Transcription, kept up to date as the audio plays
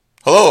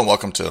Hello and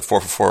welcome to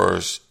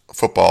 444's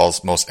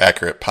Football's Most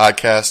Accurate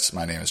Podcast.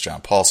 My name is John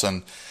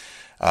Paulsen.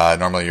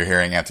 Normally you're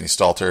hearing Anthony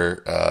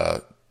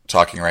Stalter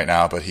talking right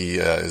now, but he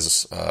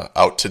is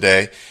out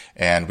today.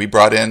 And we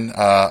brought in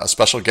a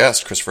special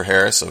guest, Christopher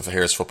Harris of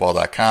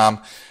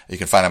harrisfootball.com. You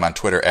can find him on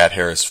Twitter at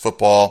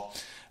harrisfootball.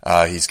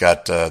 He's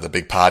got the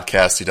big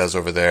podcast he does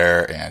over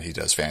there, and he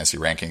does fantasy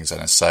rankings on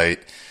his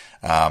site.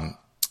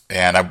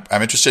 And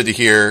I'm interested to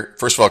hear,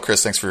 first of all,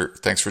 Chris, thanks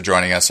for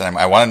joining us. And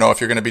I want to know if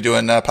you're going to be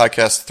doing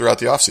podcasts throughout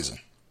the off season.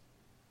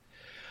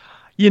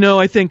 You know,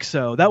 I think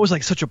so. That was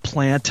like such a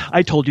plant.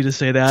 I told you to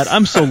say that.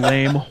 I'm so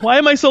lame. Why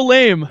am I so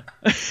lame?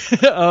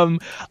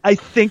 I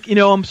think,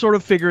 I'm sort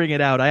of figuring it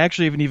out. I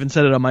actually haven't even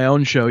said it on my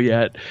own show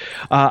yet.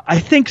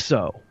 I think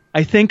so.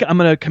 I think I'm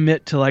going to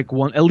commit to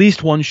at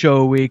least one show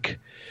a week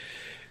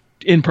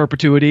in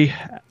perpetuity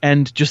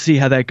and just see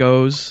how that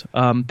goes.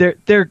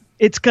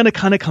 It's going to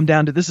kind of come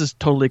down to, this is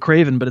totally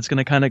craven, but it's going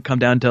to kind of come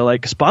down to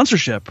like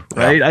sponsorship,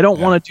 right? Yeah, I don't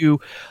want to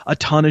do a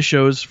ton of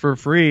shows for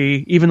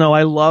free, even though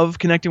I love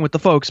connecting with the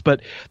folks,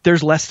 but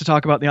there's less to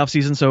talk about in the off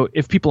season. So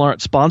if people aren't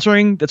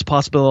sponsoring, it's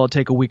possible I'll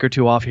take a week or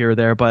two off here or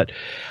there. But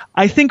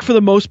I think for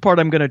the most part,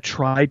 I'm going to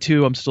try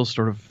to. I'm still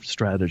sort of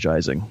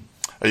strategizing.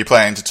 Are you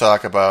planning to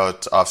talk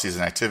about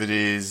off-season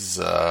activities,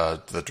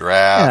 the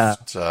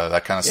draft,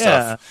 that kind of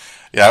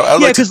stuff? Yeah, I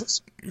would like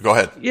to. Go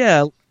ahead.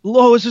 Yeah. I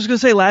was just going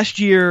to say, last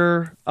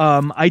year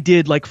I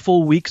did like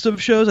full weeks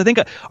of shows. I think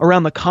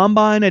around the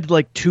Combine, I did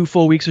like 2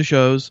 full weeks of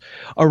shows.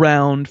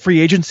 Around free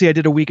agency, I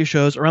did a week of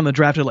shows. Around the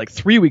draft, I did like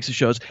 3 weeks of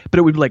shows. But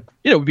it would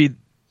it would be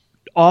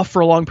off for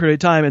a long period of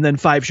time and then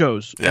 5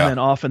 shows and then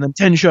off and then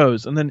 10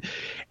 shows.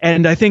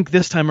 And I think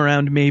this time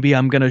around, maybe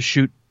I'm going to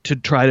shoot to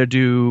try to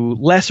do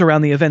less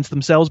around the events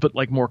themselves, but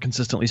like more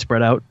consistently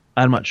spread out.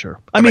 I'm not sure.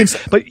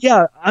 But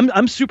yeah,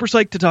 I'm super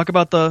psyched to talk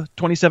about the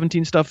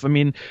 2017 stuff. I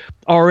mean,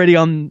 already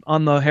on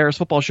the Harris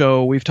Football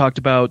Show, we've talked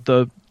about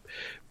the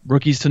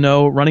rookies to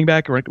know running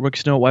back,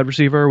 rookies to know wide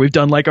receiver. We've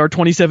done like our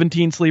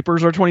 2017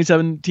 sleepers, our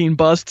 2017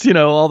 busts,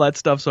 all that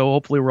stuff. So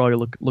hopefully we're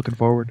all looking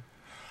forward.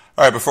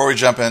 All right, before we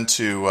jump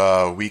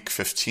into Week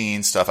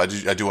 15 stuff, I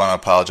do want to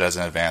apologize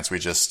in advance. We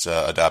just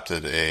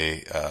adopted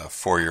a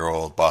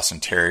 4-year-old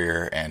Boston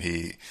Terrier, and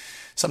he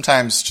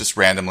sometimes just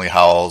randomly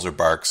howls or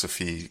barks if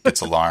he gets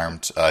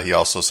alarmed. He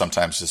also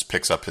sometimes just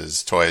picks up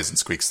his toys and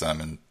squeaks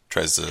them and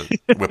tries to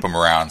whip them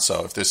around.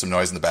 So if there's some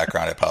noise in the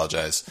background, I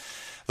apologize.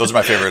 Those are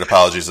my favorite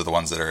apologies, are the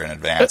ones that are in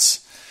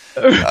advance,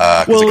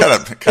 because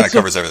it kind of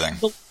covers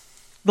everything.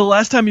 The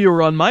last time you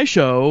were on my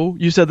show,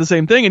 you said the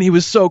same thing, and he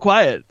was so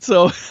quiet.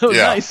 So it was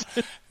nice.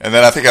 And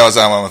then I think I was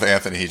on one with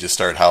Anthony. He just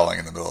started howling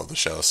in the middle of the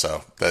show.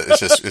 So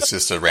it's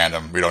just a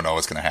random. We don't know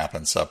what's going to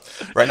happen. So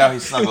right now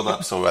he's snuggled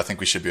up. So I think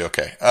we should be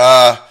okay.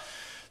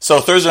 So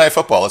Thursday Night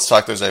Football. Let's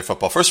talk Thursday Night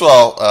Football. First of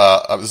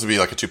all, this would be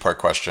like a 2-part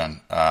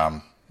question.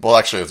 Well,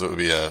 actually, it would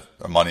be a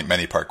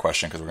many-part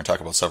question because we're going to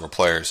talk about several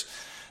players.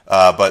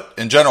 But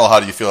in general, how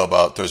do you feel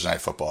about Thursday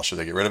Night Football? Should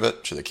they get rid of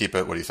it? Should they keep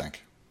it? What do you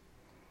think?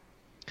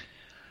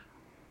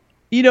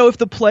 If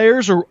the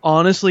players are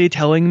honestly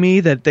telling me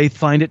that they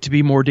find it to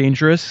be more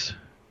dangerous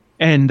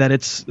and that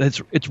it's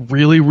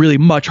really, really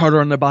much harder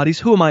on their bodies,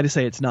 who am I to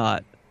say it's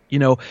not?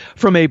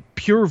 From a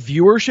pure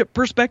viewership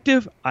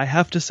perspective, I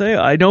have to say,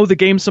 I know the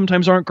games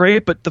sometimes aren't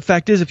great, but the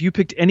fact is, if you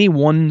picked any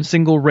one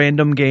single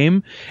random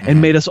game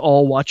and made us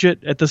all watch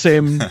it at the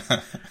same,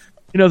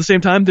 the same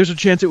time, there's a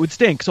chance it would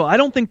stink. So I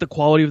don't think the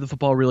quality of the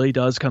football really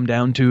does come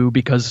down to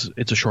because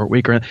it's a short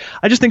week.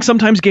 I just think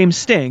sometimes games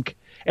stink.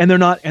 And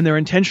they're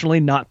intentionally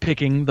not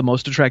picking the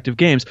most attractive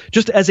games.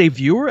 Just as a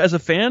viewer, as a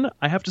fan,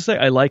 I have to say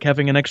I like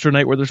having an extra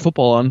night where there's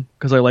football on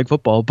because I like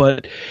football.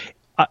 But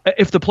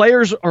if the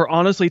players are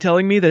honestly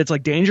telling me that it's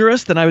like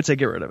dangerous, then I would say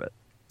get rid of it.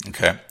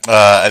 Okay.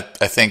 I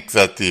think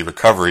that the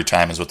recovery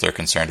time is what they're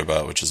concerned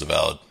about, which is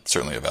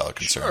certainly a valid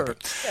concern. Sure.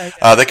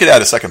 But, they could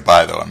add a second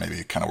bye though, and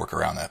maybe kind of work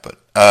around that. But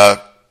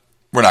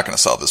we're not going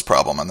to solve this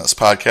problem on this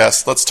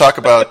podcast. Let's talk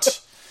about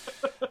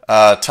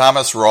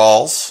Thomas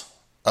Rawls.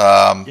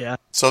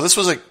 So this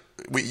was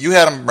you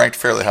had him ranked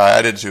fairly high.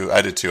 I did too. I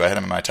had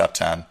him in my top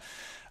 10.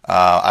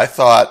 I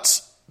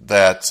thought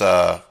that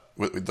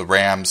the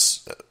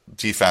Rams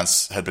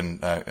defense had been,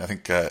 I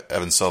think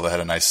Evan Silva had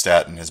a nice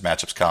stat in his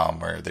matchups column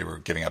where they were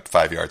giving up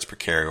 5 yards per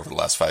carry over the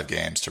last 5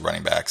 games to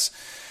running backs.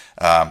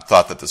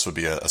 Thought that this would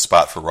be a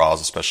spot for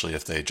Rawls, especially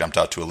if they jumped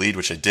out to a lead,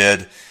 which they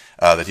did,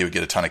 that he would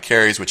get a ton of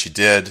carries, which he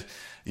did.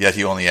 Yet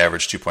he only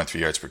averaged 2.3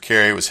 yards per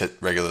carry, was hit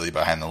regularly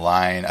behind the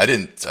line. I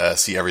didn't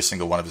see every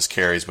single one of his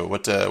carries, but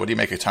what do you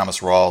make of Thomas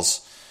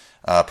Rawls'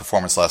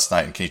 performance last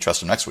night, and can you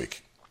trust him next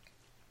week?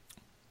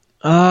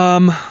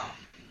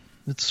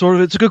 It's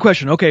a good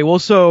question. Okay, well,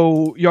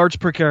 so yards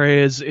per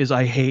carry is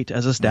I hate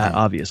as a stat.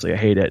 Obviously, I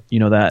hate it. You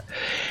know that,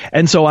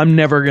 and so I'm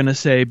never gonna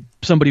say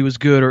somebody was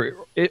good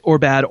or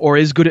bad or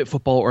is good at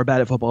football or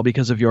bad at football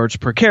because of yards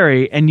per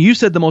carry. And you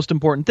said the most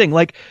important thing,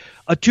 like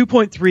a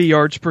 2.3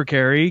 yards per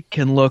carry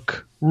can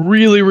look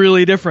really,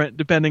 really different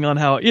depending on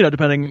how,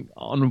 depending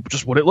on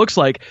just what it looks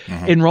like.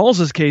 Mm-hmm. In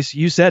Rawls' case,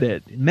 you said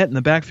it, met in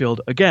the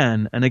backfield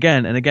again and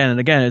again and again and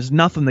again. It's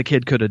nothing the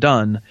kid could have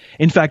done.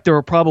 In fact, there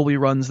were probably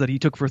runs that he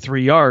took for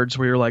 3 yards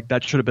where you're like,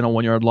 that should have been a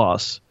 1 yard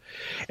loss.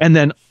 And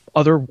then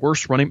other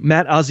worse running,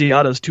 Matt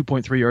Asiata's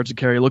 2.3 yards a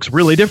carry looks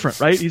really different,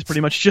 right? He's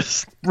pretty much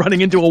just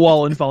running into a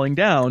wall and falling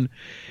down.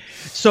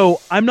 So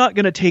I'm not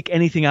going to take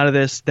anything out of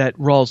this that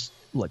Rawls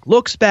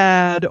looks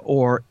bad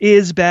or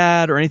is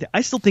bad or anything.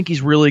 I still think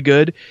he's really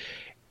good.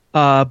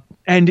 And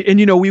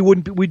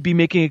we'd be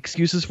making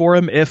excuses for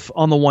him if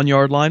on the 1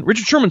 yard line,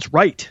 Richard Sherman's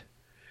right.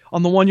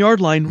 On the 1 yard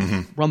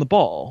line, run the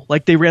ball.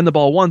 Like they ran the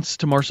ball once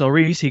to Marcel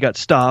Reese, he got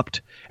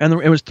stopped, and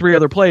it was 3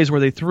 other plays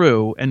where they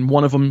threw, and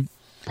one of them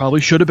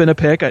probably should have been a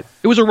pick. It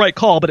was a right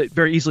call, but it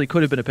very easily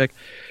could have been a pick.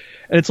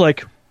 And it's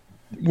like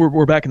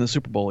we're back in the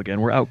Super Bowl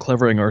again. We're out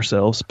clevering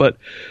ourselves, but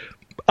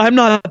I'm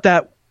not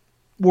that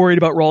worried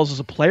about Rawls as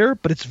a player,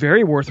 but it's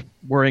very worth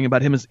worrying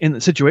about him as in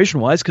situation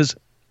wise because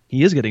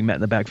he is getting met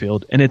in the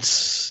backfield and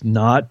it's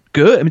not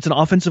good. I mean, it's an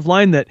offensive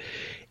line that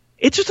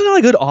it's just not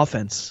a good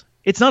offense.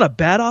 It's not a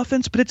bad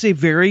offense, but it's a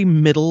very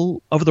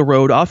middle of the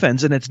road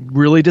offense, and it's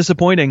really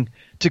disappointing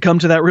to come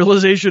to that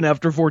realization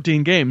after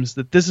 14 games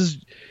that this is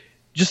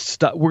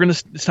just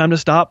it's time to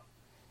stop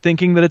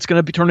thinking that it's going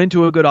to be turned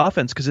into a good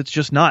offense because it's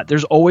just not.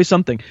 There's always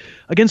something.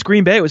 Against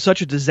Green Bay, it was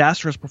such a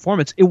disastrous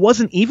performance. It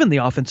wasn't even the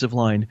offensive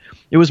line.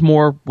 It was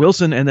more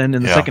Wilson, and then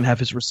in the second half,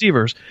 his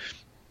receivers.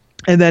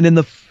 And then in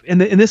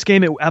this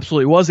game, it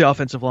absolutely was the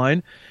offensive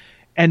line,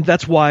 and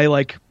that's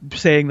why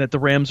saying that the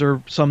Rams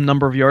are some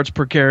number of yards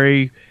per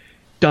carry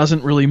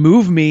doesn't really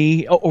move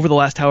me over the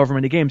last however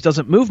many games.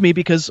 Doesn't move me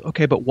because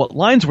okay, but what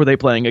lines were they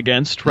playing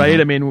against, right?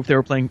 I mean, if they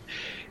were playing.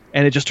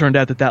 And it just turned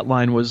out that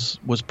line was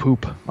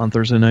poop on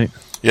Thursday night.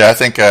 Yeah, I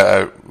think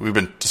we've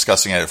been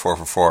discussing it at 4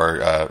 for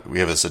 4. We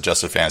have this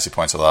adjusted fantasy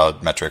points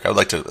allowed metric. I would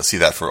like to see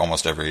that for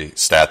almost every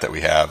stat that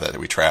we have that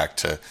we track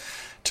to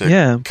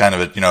kind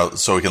of,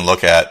 so we can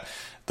look at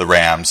the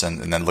Rams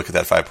and then look at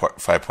that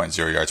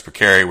 5.0 yards per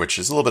carry, which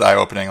is a little bit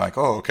eye-opening. Like,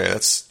 oh, okay,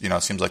 that's,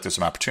 it seems like there's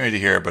some opportunity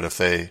here. But if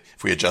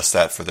we adjust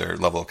that for their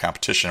level of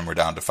competition, we're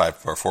down to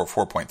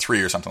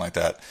 4.3 or something like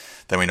that,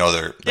 then we know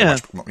they're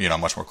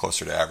much more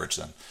closer to average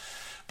than.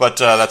 But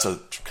that's a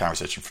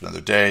conversation for another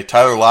day.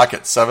 Tyler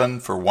Lockett, 7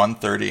 for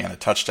 130 and a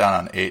touchdown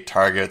on 8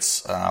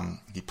 targets.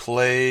 He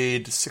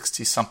played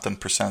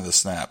 60-something% of the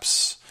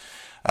snaps.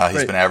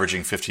 He's been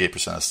averaging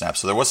 58% of the snaps.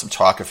 So there was some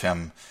talk of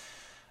him.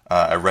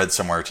 I read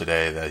somewhere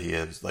today that he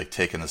had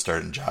taken the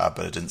starting job,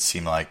 but it didn't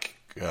seem like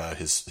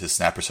his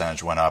snap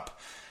percentage went up.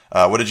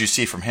 What did you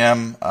see from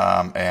him?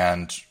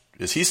 And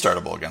is he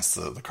startable against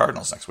the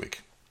Cardinals next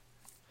week?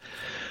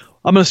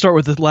 I'm going to start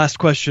with the last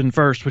question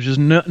first, which is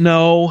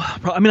no.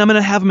 I mean, I'm going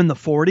to have him in the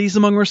 40s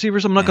among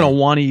receivers. I'm not going to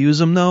want to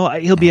use him, though.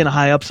 He'll be in a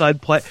high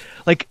upside play.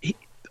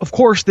 Of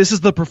course, this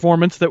is the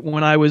performance that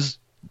when I was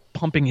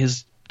pumping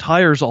his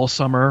tires all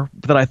summer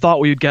that I thought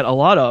we'd get a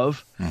lot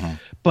of. Mm-hmm.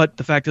 But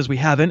the fact is we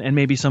haven't, and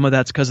maybe some of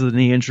that's because of the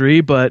knee injury,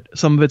 but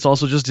some of it's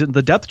also just in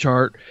the depth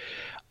chart.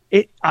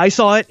 I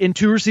saw it in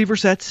 2 receiver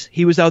sets.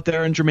 He was out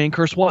there and Jermaine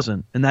Kearse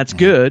wasn't, and that's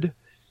good.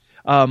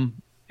 And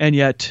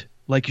yet,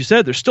 like you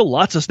said, there's still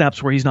lots of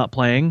snaps where he's not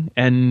playing,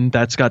 and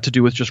that's got to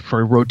do with just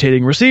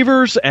rotating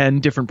receivers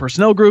and different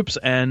personnel groups,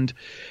 and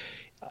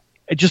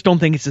I just don't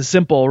think it's as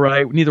simple,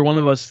 right? Neither one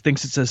of us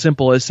thinks it's as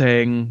simple as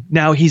saying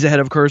now he's ahead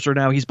of Kearse or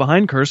now he's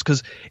behind Kearse,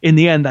 because in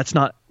the end, that's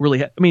not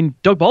really – I mean,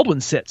 Doug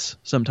Baldwin sits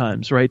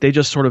sometimes, right? They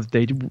just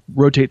they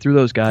rotate through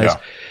those guys.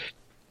 Yeah.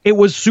 It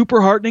was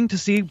super heartening to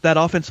see that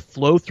offense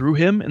flow through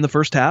him in the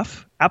first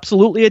half.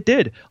 Absolutely it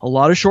did. A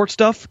lot of short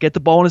stuff, get the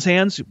ball in his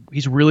hands.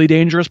 He's a really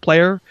dangerous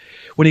player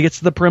when he gets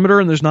to the perimeter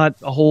and there's not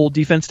a whole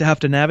defense to have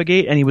to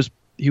navigate, and he was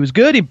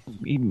good.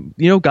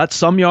 He got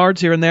some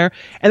yards here and there.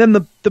 And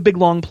then the big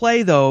long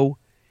play, though,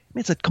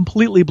 it's a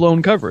completely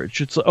blown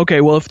coverage. It's okay,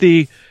 well, if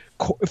the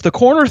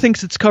corner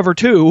thinks it's cover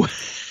 2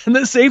 and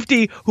the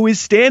safety who is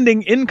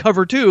standing in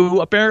cover 2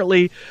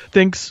 apparently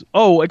thinks,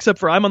 oh, except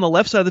for I'm on the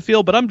left side of the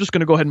field, but I'm just going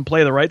to go ahead and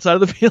play the right side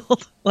of the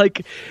field.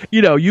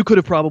 You could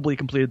have probably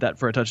completed that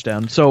for a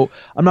touchdown. So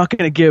I'm not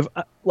going to give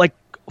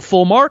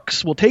full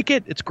marks. We'll take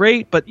it. It's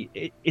great, but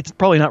it's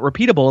probably not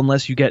repeatable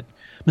unless you get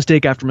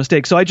mistake after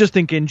mistake. So I just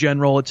think in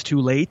general it's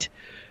too late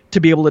to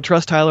be able to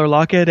trust Tyler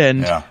Lockett,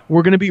 and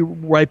we're going to be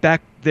right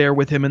back there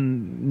with him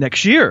in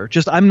next year.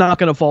 Just I'm not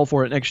going to fall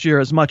for it next year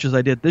as much as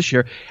I did this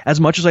year. As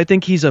much as I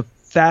think he's a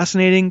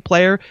fascinating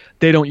player,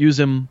 they don't use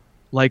him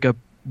like a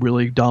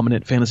really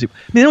dominant fantasy. I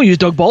mean, they don't use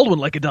Doug Baldwin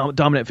like a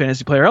dominant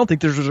fantasy player. I don't think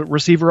there's a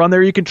receiver on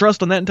there you can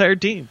trust on that entire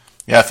team.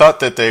 Yeah, I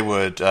thought that they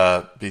would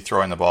be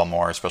throwing the ball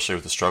more, especially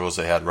with the struggles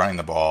they had running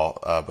the ball.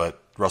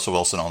 But Russell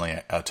Wilson only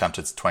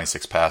attempted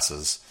 26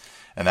 passes,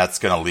 and that's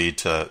going to lead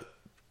to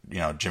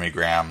Jimmy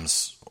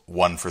Graham's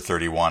 1 for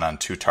 31 on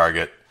 2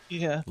 target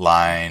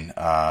line,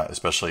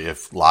 especially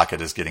if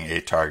Lockett is getting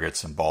 8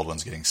 targets and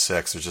Baldwin's getting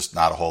 6. There's just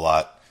not a whole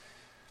lot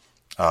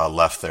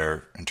left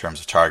there in terms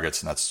of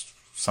targets, and that's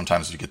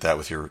sometimes you get that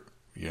with your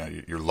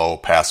low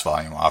pass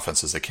volume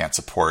offenses that can't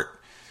support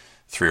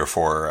 3 or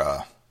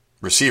 4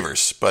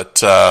 receivers. But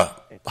how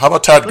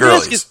about Todd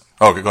Gurley?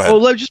 Oh, go ahead.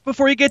 Well, just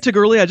before you get to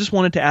Gurley, I just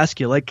wanted to ask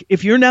you, like,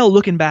 if you're now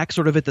looking back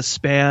sort of at the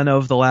span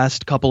of the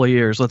last couple of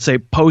years, let's say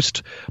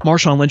post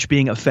Marshawn Lynch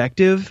being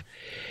effective,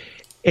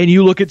 and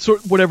you look at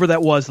sort of whatever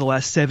that was, the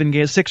last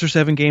 6 or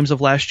 7 games of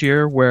last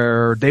year,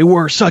 where they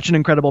were such an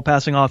incredible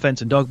passing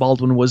offense, and Doug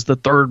Baldwin was the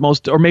third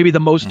most, or maybe the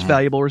most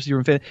valuable receiver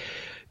in fantasy.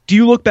 Do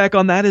you look back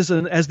on that as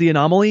the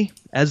anomaly,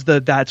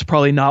 that's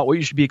probably not what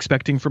you should be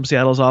expecting from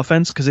Seattle's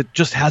offense, because it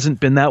just hasn't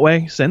been that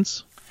way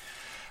since?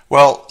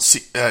 Well,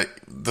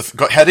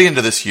 heading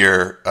into this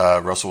year,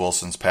 Russell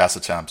Wilson's pass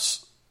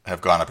attempts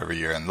have gone up every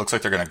year, and it looks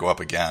like they're going to go up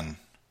again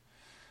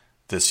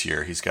this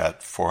year. He's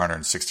got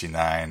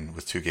 469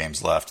 with 2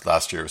 games left.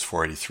 Last year it was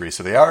 483.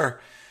 So they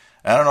are.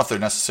 I don't know if they're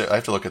necessarily. I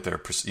have to look at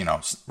their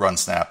run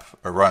snap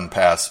or run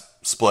pass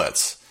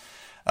splits,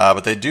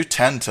 but they do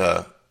tend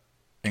to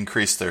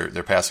increase their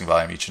passing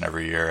volume each and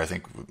every year. I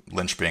think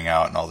Lynch being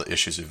out and all the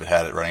issues we've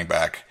had at running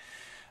back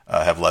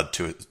have led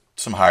to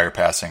some higher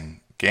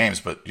passing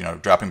games, but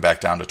dropping back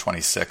down to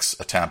 26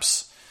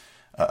 attempts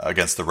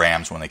against the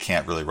Rams when they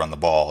can't really run the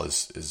ball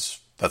is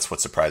that's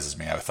what surprises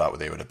me. I thought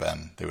they would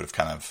have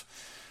kind of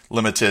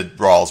limited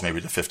Rawls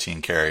maybe to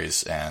 15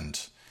 carries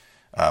and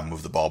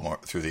move the ball more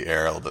through the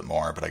air a little bit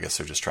more, but I guess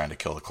they're just trying to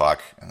kill the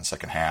clock in the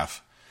second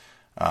half.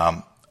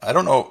 I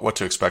don't know what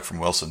to expect from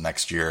Wilson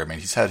next year. I mean,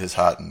 he's had his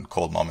hot and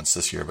cold moments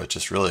this year, but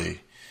just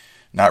really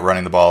not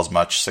running the ball as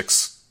much.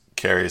 6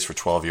 carries for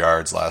 12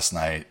 yards last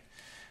night.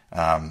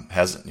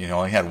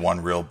 Only had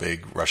one real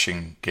big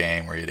rushing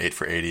game where he had 8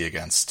 for 80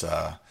 against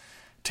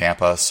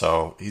Tampa.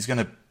 So he's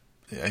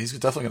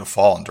definitely gonna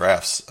fall in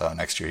drafts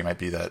next year. He might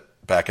be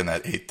back in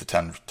that 8th to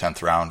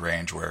 10th round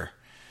range where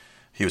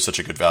he was such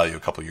a good value a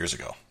couple years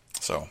ago.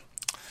 So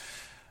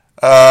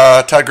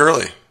Todd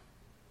Gurley,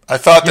 I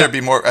thought there'd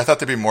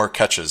be more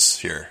catches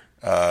here,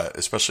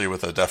 especially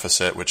with a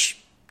deficit, which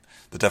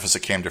the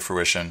deficit came to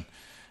fruition.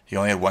 He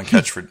only had 1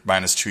 catch for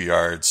 -2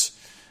 yards.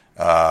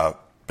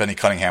 Benny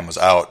Cunningham was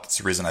out. That's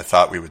the reason I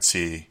thought we would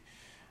see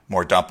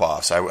more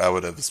dump-offs. I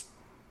would have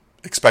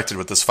expected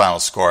with this final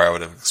score, I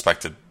would have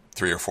expected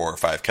 3 or 4 or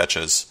 5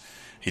 catches.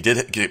 He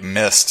did get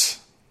missed,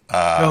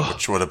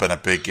 which would have been a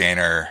big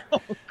gainer.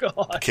 Oh,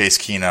 God. Case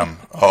Keenum.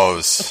 Oh, it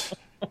was,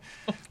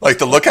 like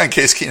the look on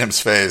Case Keenum's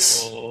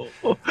face.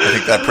 I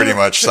think that pretty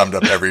much summed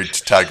up every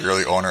Todd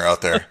Gurley owner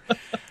out there.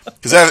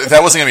 Because if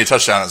that wasn't going to be a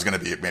touchdown, it was going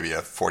to be maybe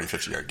a 40,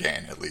 50-yard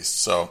gain at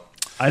least. So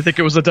I think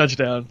it was a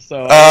touchdown.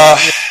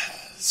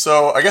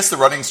 So I guess the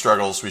running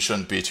struggles, we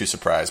shouldn't be too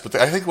surprised. But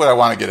I think what I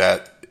want to get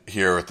at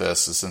here with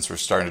this is, since we're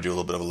starting to do a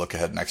little bit of a look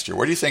ahead next year,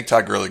 where do you think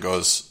Todd Gurley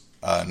goes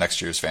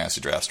next year's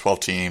fantasy drafts?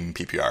 12-team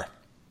PPR.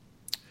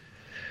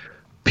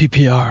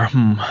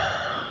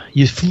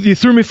 You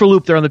threw me for a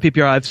loop there on the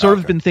PPR. I've sort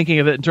of been thinking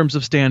of it in terms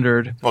of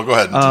standard. Well, go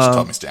ahead and just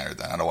tell me standard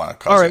then. I don't want to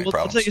cause any problems. All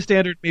right, I'll tell you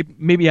standard.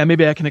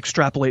 Maybe I can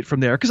extrapolate from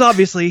there. Because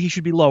obviously he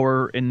should be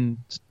lower in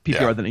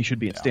PPR than he should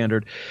be in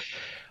standard.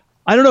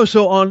 I don't know.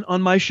 So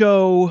on my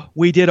show,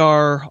 we did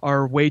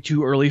our way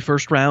too early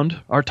first round,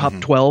 our top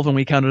 12, and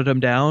we counted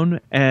them down.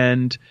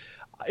 And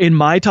in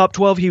my top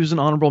 12, he was an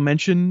honorable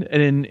mention.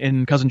 And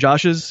in Cousin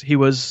Josh's, he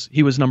was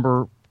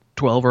number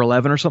 12 or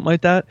 11 or something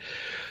like that.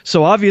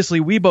 So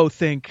obviously we both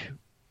think,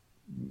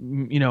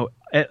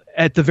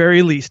 at the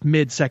very least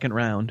mid-second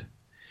round.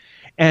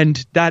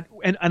 And I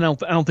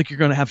don't think you're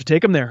going to have to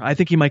take him there. I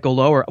think he might go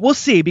lower. We'll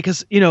see,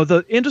 because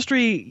the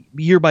industry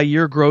year by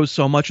year grows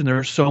so much, and there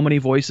are so many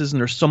voices,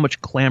 and there's so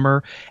much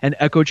clamor and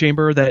echo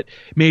chamber that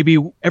maybe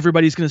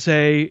everybody's going to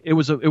say it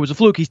was a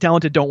fluke. He's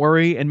talented. Don't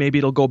worry. And maybe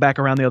it'll go back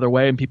around the other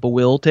way, and people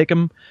will take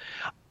him.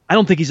 I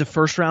don't think he's a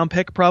first round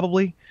pick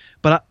probably,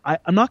 but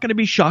I'm not going to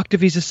be shocked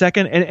if he's a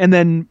second. And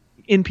then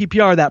in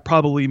PPR that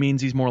probably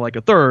means he's more like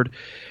a third.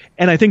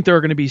 And I think there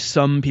are going to be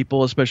some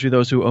people, especially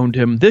those who owned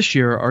him this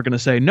year, are going to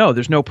say, no,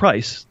 there's no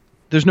price.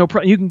 There's no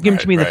price. You can give him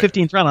to me in the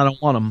 15th round. I don't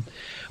want him.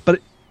 But,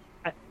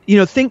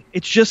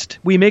 it's just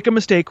we make a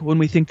mistake when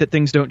we think that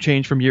things don't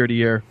change from year to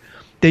year.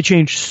 They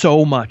change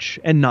so much,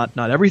 and not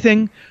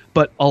everything,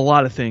 but a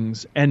lot of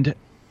things. And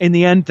in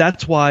the end,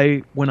 that's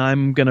why when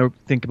I'm going to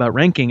think about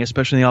ranking,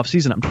 especially in the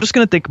offseason, I'm just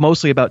going to think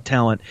mostly about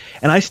talent.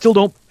 And I still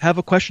don't have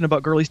a question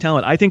about Gurley's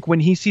talent. I think when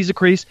he sees a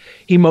crease,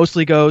 he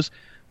mostly goes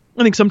 –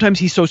 I think sometimes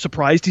he's so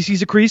surprised he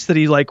sees a crease that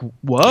he's like,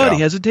 what? Yeah.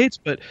 He hesitates.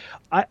 But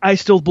I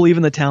still believe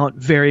in the talent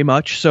very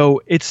much.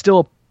 So it's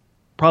still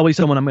probably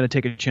someone I'm going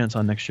to take a chance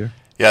on next year.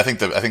 Yeah, I think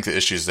the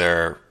issues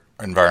there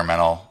are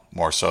environmental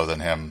more so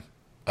than him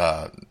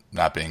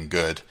not being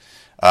good.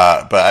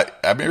 But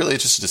I'd be really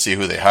interested to see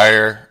who they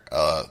hire,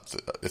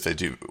 if they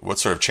do, what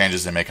sort of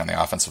changes they make on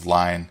the offensive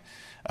line.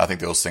 I think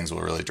those things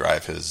will really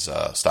drive his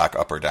stock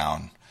up or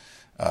down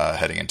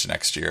heading into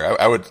next year.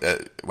 I would,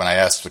 when I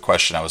asked the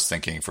question, I was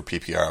thinking for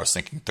PPR, I was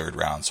thinking third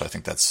round. So I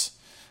think that's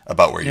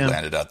about where you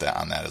landed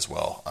on that as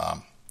well.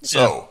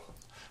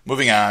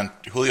 Moving on,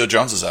 Julio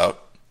Jones is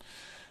out.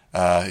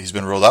 He's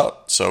been ruled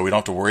out, so we don't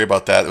have to worry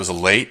about that. It was a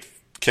late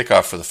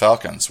kickoff for the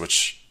Falcons,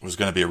 which was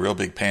going to be a real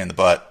big pain in the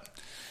butt.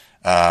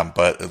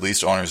 But at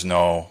least owners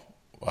know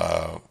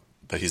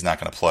that he's not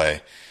going to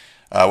play.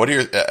 What are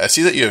your? I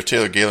see that you have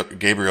Taylor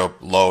Gabriel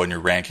low in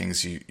your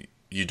rankings.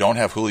 You don't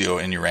have Julio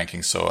in your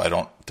rankings, so I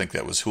don't think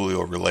that was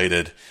Julio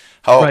related.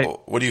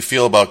 What do you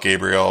feel about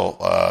Gabriel?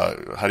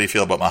 How do you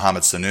feel about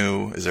Mohamed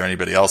Sanu? Is there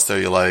anybody else there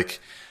you like?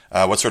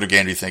 What sort of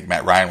game do you think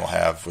Matt Ryan will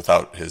have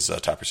without his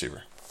top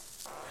receiver?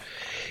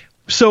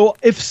 So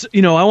if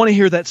I want to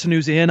hear that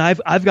Sanu's in.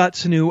 I've got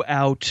Sanu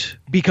out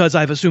because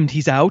I've assumed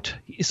he's out.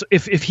 So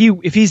if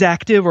he's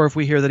active, or if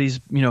we hear that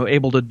he's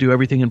able to do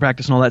everything in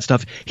practice and all that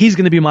stuff, he's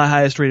going to be my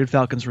highest rated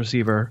Falcons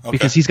receiver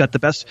because he's got the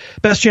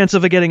best chance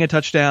of getting a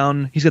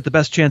touchdown. He's got the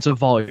best chance of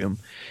volume.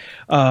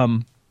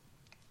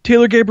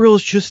 Taylor Gabriel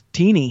is just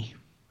teeny.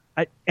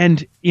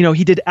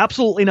 He did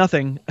absolutely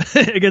nothing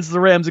against the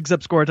Rams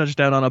except score a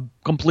touchdown on a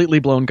completely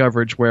blown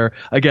coverage where,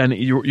 again,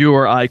 you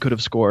or I could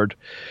have scored.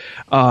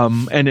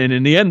 And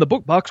in the end, the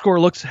box score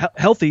looks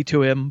healthy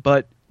to him,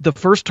 but the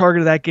first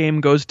target of that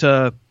game goes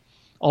to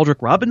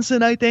Aldrick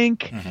Robinson, I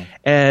think,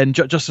 and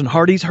Justin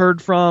Hardy's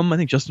heard from. I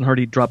think Justin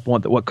Hardy dropped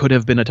what could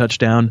have been a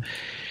touchdown.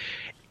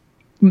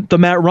 The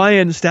Matt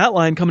Ryan stat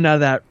line coming out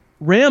of that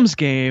Rams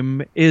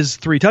game is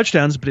 3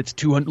 touchdowns, but it's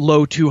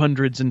low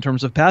 200s in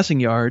terms of passing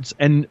yards.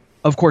 And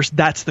of course,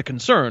 that's the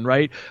concern,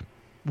 right?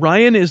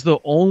 Ryan is the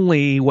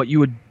only what you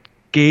would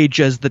gauge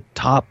as the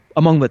top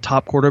among the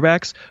top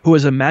quarterbacks who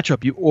has a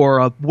matchup or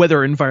a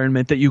weather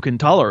environment that you can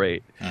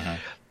tolerate.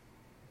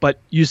 But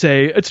you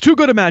say it's too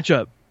good a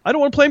matchup. I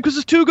don't want to play him because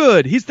it's too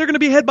good. They're going to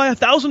be ahead by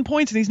 1,000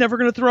 points and he's never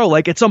going to throw.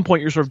 Like, at some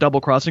point, you're sort of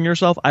double crossing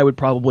yourself. I would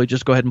probably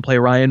just go ahead and play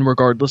Ryan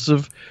regardless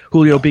of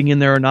Julio being in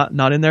there or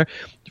not in there.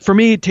 For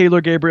me,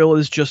 Taylor Gabriel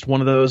is just one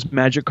of those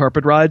magic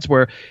carpet rides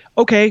where,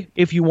 okay,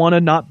 if you want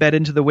to not bet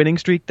into the winning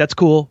streak, that's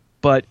cool,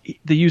 but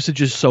the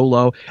usage is so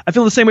low. I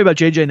feel the same way about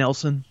J.J.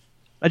 Nelson.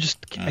 I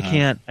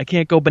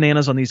can't go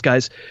bananas on these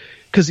guys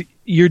because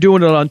you're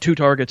doing it on 2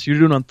 targets. You're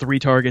doing it on 3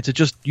 targets. It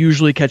just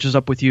usually catches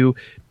up with you.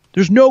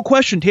 There's no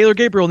question Taylor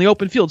Gabriel in the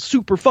open field,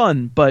 super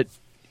fun, but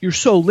you're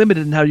so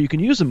limited in how you can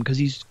use him because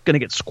he's going to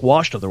get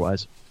squashed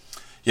otherwise.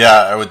 Yeah,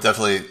 I would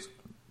definitely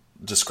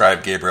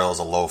describe Gabriel as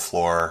a low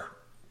floor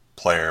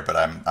player, but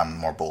I'm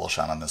more bullish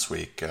on him this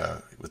week.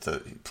 He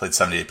played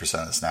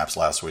 78% of the snaps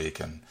last week,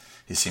 and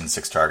he's seen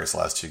 6 targets the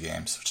last 2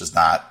 games, which is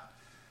not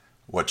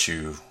what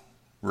you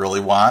really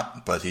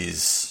want, but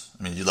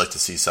you'd like to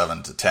see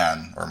 7 to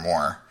 10 or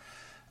more.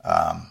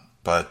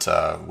 But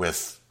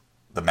with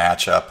the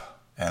matchup,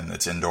 and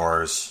it's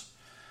indoors,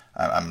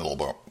 I'm a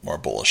little more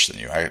bullish than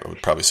you. I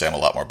would probably say I'm a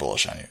lot more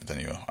bullish on you than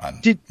you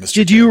on Mr.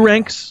 Did you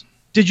rank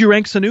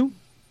Sanu?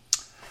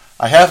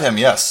 I have him,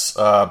 yes,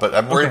 but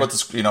I'm worried about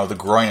this, the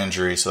groin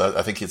injury. So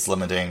I think it's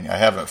limiting. I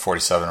have him at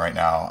 47 right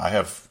now. I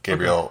have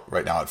Gabriel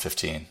right now at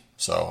 15,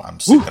 so I'm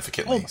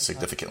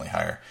significantly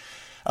higher.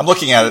 I'm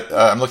looking at it.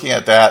 I'm looking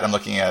at that. I'm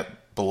looking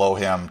at below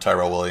him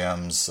Tyrell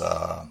Williams,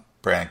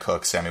 Brandon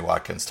Cook, Sammy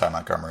Watkins, Ty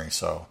Montgomery.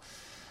 So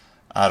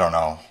I don't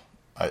know.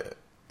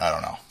 I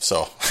don't know.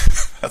 So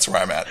that's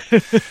where I'm at.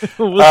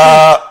 All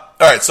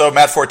right. So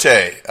Matt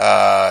Forte,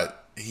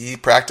 he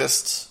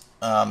practiced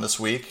this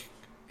week.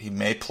 He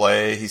may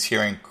play. He's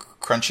hearing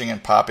crunching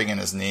and popping in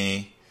his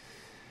knee.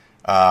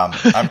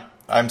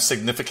 I'm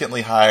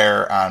significantly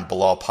higher on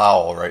Bilal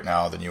Powell right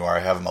now than you are. I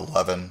have him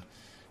 11.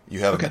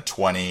 You have him at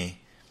 20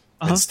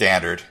 in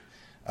standard.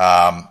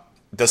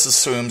 This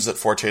assumes that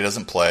Forte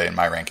doesn't play in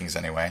my rankings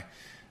anyway.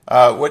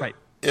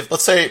 If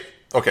let's say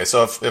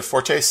so if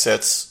Forte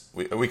sits.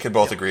 We could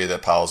both agree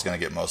that Powell's going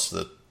to get most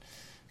of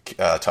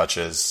the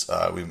touches.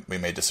 We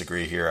may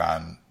disagree here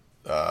on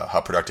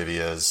how productive he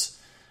is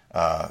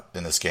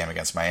in this game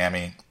against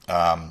Miami.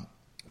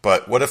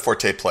 But what if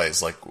Forte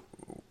plays? Like,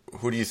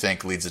 who do you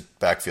think leads the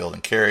backfield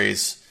in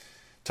carries,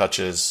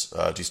 touches?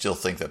 Do you still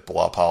think that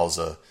Bilal Powell's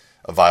a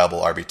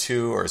viable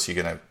RB2, or is he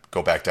going to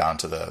go back down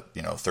to the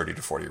 30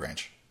 to 40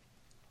 range?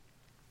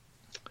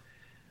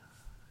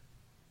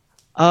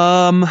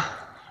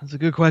 That's a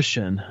good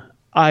question.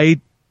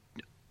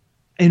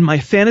 In my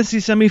fantasy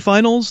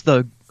semifinals,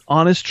 the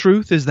honest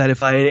truth is that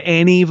if I had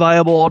any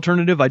viable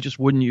alternative, I just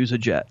wouldn't use a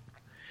Jet.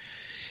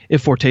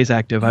 If Forte's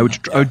active, I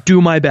would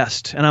do my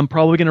best, and I'm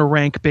probably going to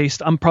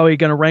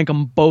rank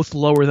them both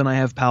lower than I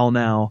have Powell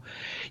now.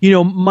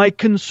 My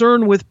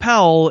concern with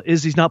Powell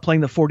is he's not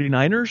playing the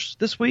 49ers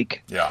this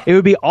week. Yeah. It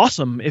would be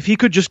awesome if he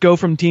could just go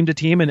from team to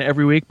team and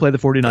every week play the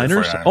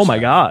 49ers. Oh my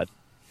God.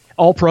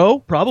 All pro,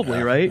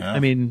 probably, right? Yeah. I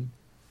mean,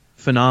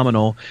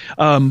 phenomenal.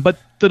 But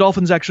the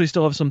Dolphins actually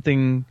still have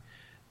something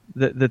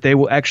that they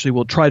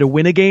will try to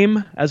win a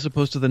game, as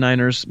opposed to the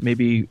Niners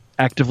maybe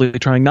actively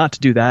trying not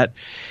to do that.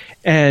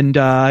 And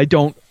I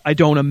don't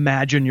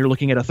imagine you're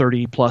looking at a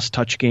 30-plus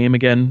touch game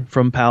again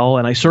from Powell.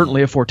 And I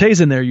certainly, if Forte's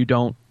in there, you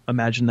don't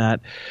imagine that.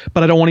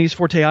 But I don't want to use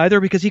Forte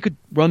either because he could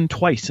run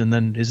twice and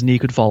then his knee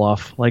could fall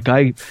off. Like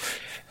Well,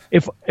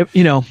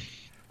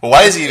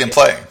 why is he even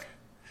playing?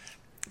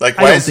 Like,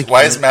 why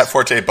is Matt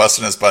Forte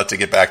busting his butt to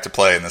get back to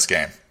play in this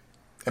game?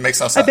 It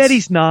makes no sense. I bet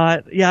he's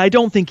not. Yeah, I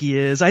don't think he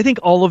is. I think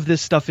all of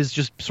this stuff is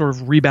just sort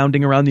of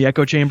rebounding around the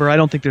echo chamber. I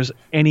don't think there's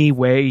any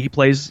way he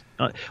plays.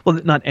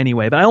 Well, not any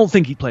way, but I don't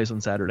think he plays on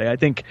Saturday. I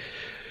think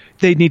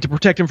they need to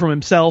protect him from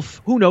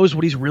himself. Who knows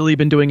what he's really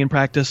been doing in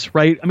practice,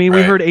 right? I mean,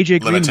 we heard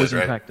AJ Green was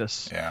in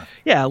practice.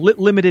 Yeah,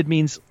 limited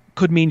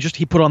could mean just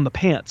he put on the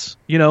pants,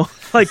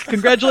 like,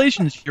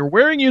 congratulations, you're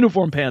wearing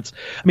uniform pants.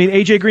 I mean,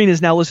 AJ Green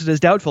is now listed as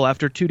doubtful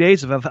after 2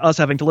 days of us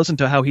having to listen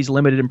to how he's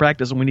limited in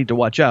practice and we need to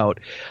watch out.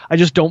 I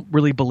just don't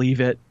really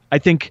believe it. I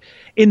think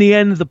in the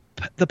end,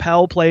 the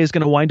Powell play is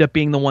going to wind up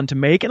being the one to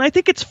make, and I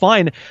think it's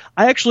fine.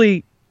 I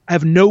actually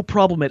have no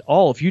problem at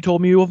all. If you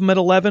told me you have him at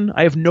 11,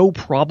 I have no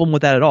problem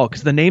with that at all,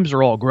 because the names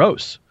are all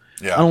gross.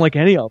 Yeah. I don't like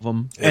any of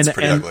them. It's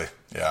pretty ugly.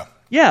 Yeah.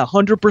 Yeah,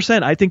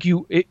 100%. I think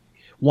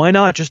why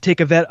not just take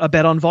a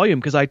bet on volume?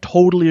 Because I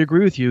totally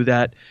agree with you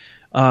that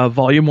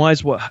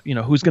volume-wise,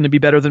 who's going to be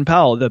better than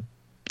Powell?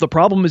 The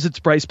problem is it's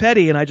Bryce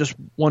Petty, and I just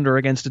wonder,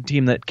 against a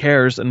team that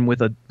cares and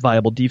with a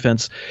viable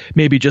defense,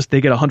 maybe just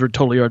they get 100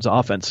 total yards of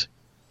offense.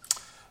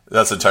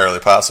 That's entirely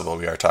possible.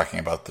 We are talking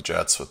about the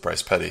Jets with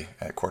Bryce Petty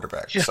at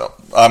quarterback. Yeah. So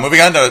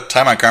moving on to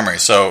Ty Montgomery.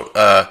 So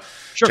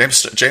sure.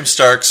 James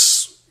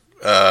Starks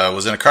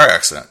was in a car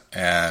accident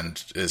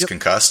and is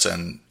concussed,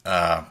 and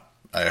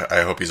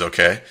I hope he's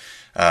okay.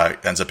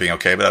 Ends up being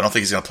okay, but I don't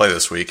think he's going to play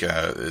this week.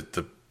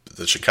 The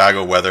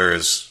Chicago weather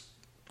is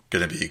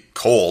going to be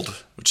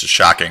cold, which is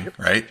shocking,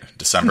 right?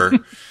 December.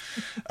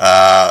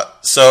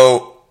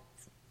 So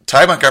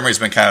Ty Montgomery's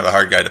been kind of a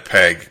hard guy to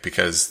peg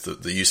because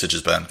the usage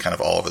has been kind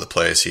of all over the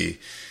place. He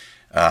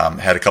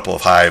had a couple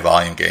of high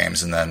volume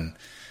games, and then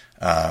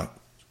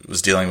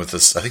was dealing with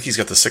this. I think he's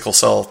got the sickle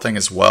cell thing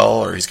as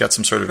well, or he's got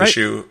some sort of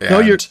issue.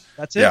 And,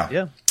 that's it.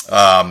 Yeah.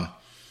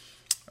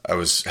 I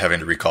was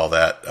having to recall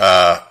that.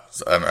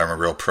 I'm a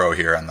real pro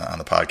here on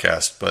the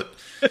podcast, but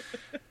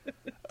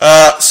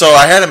so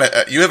I had him.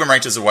 You have him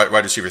ranked as a wide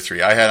receiver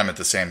 3. I had him at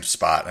the same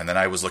spot, and then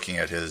I was looking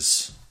at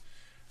his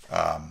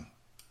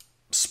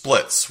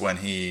splits when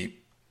he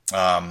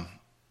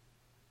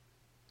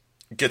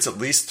gets at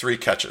least 3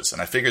 catches, and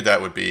I figured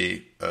that would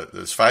be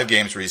there's 5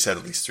 games where he's had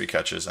at least 3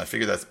 catches, and I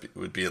figured that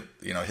would be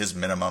his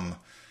minimum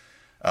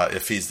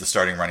if he's the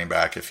starting running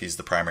back, if he's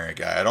the primary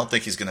guy. I don't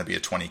think he's going to be a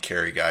 20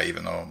 carry guy,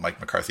 even though Mike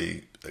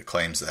McCarthy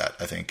claims that.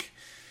 I think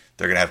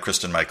they're going to have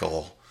Christian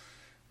Michael,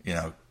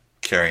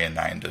 carrying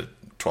 9 to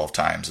 12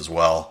 times as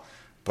well.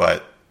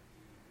 But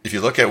if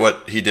you look at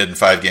what he did in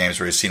 5 games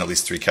where he's seen at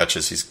least 3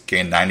 catches, he's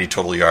gained 90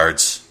 total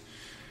yards.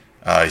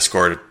 He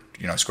scored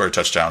a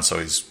touchdown, so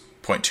he's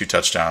 0.2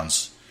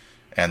 touchdowns,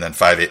 and then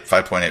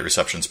 5.8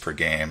 receptions per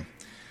game.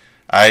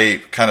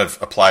 I kind of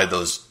applied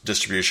those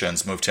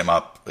distributions, moved him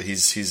up.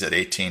 He's at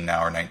 18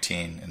 now, or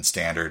 19 in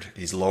standard.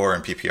 He's lower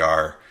in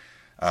PPR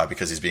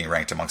because he's being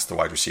ranked amongst the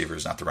wide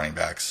receivers, not the running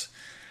backs.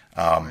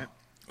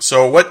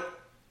 So what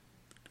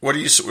do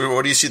you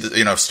see?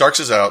 If Starks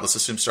is out, let's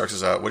assume Starks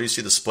is out. What do you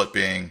see the split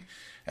being,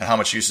 and how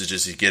much usage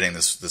is he getting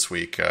this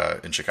week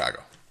in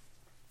Chicago?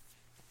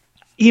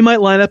 He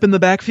might line up in the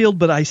backfield,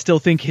 but I still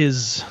think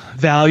his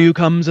value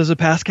comes as a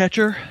pass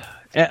catcher.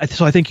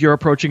 So I think you're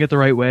approaching it the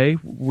right way,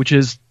 which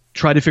is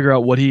try to figure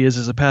out what he is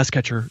as a pass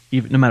catcher,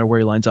 even no matter where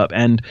he lines up.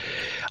 And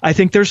I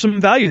think there's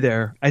some value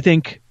there. I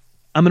think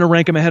I'm going to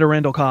rank him ahead of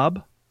Randall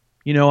Cobb.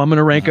 I'm going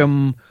to rank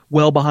him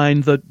well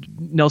behind the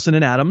Nelson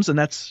and Adams, and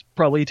that's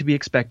probably to be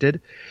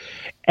expected.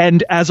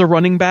 And as a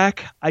running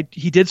back,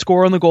 he did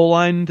score on the goal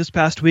line this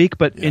past week,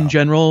 but in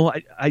general,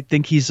 I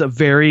think he's a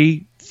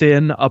very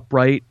thin,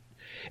 upright.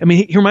 I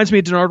mean, he reminds me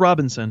of Denard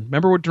Robinson.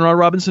 Remember what Denard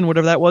Robinson,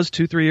 whatever that was,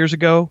 2-3 years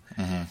ago,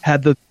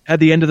 had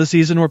the end of the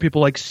season where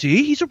people were like,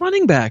 see, he's a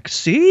running back,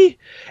 see?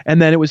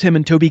 And then it was him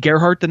and Toby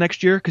Gerhart the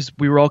next year because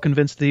we were all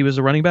convinced that he was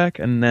a running back,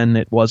 and then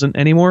it wasn't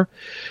anymore.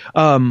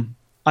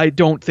 I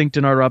don't think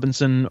Denard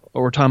Robinson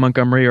or Ty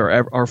Montgomery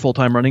are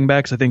full-time running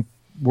backs. I think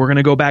we're going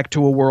to go back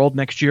to a world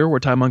next year where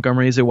Ty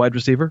Montgomery is a wide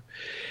receiver,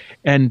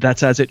 and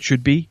that's as it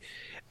should be.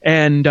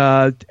 And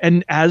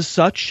as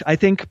such, I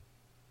think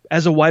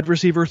as a wide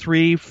receiver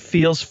 3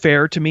 feels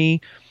fair to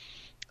me,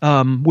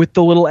 with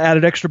the little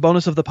added extra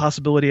bonus of the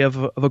possibility of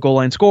a goal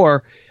line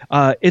score.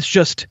 It's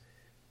just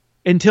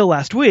until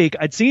last week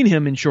I'd seen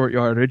him in short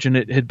yardage and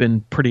it had been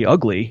pretty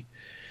ugly.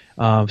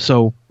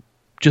 So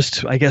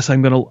just I guess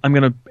I'm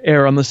gonna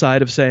err on the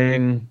side of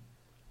saying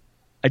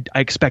I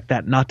expect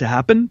that not to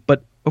happen,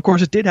 but of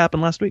course it did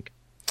happen last week.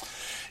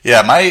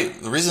 Yeah,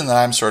 the reason that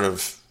I'm sort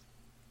of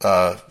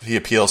he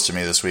appeals to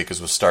me this week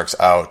is with Starks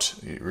out,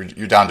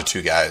 you're down to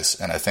 2 guys,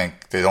 and I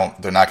think they're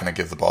not going to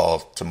give the ball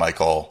to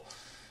Michael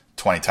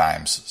 20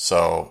 times.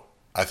 So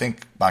I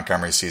think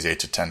Montgomery sees 8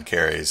 to 10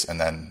 carries, and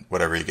then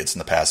whatever he gets in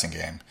the passing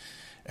game.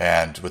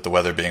 And with the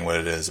weather being what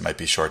it is, it might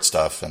be short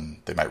stuff,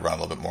 and they might run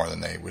a little bit more than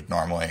they would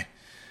normally.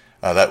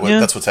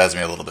 That's what has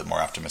me a little bit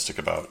more optimistic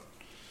about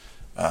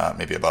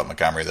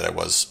Montgomery than I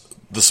was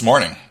this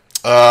morning.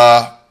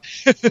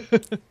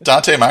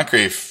 Dante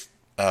Moncrief,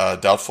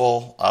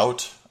 doubtful,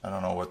 out. I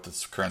don't know what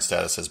the current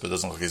status is, but it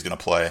doesn't look like he's going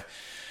to play.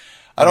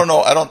 I don't know.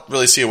 I don't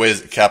really see a way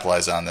to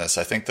capitalize on this.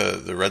 I think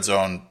the red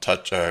zone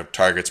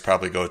targets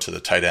probably go to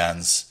the tight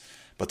ends,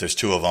 but there's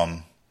 2 of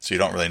them, so you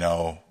don't really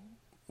know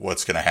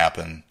what's going to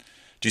happen.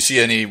 Do you see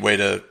any way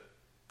to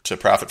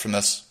profit from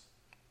this?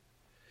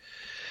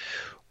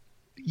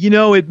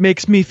 It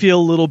makes me feel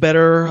a little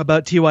better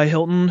about T.Y.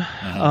 Hilton,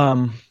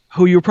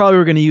 who you probably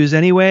were going to use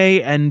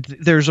anyway. And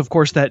there's, of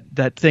course,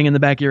 that thing in the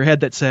back of your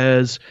head that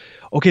says,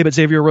 okay, but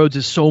Xavier Rhodes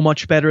is so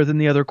much better than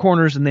the other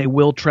corners, and they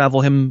will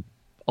travel him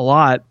a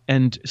lot,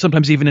 and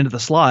sometimes even into the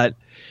slot.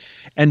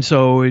 And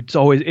so it's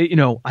always,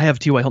 I have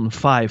T.Y. Hilton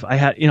 5.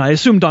 I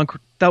assumed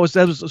that was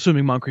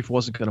assuming Moncrief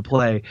wasn't going to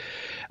play,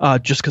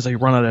 just because I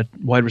run out of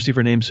wide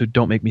receiver names who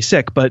don't make me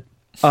sick. But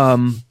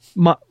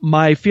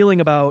my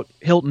feeling about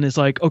Hilton is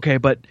like, okay,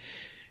 but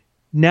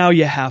now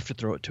you have to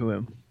throw it to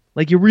him.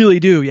 Like, you really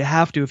do. You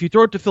have to. If you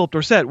throw it to Philip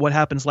Dorsett, what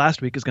happens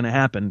last week is going to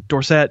happen.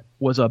 Dorsett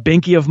was a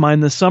binky of mine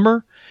this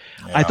summer.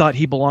 Yeah. I thought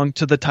he belonged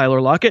to the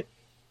Tyler Lockett.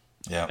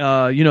 Yeah.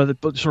 The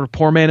sort of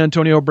poor man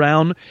Antonio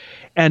Brown.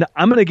 And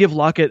I'm going to give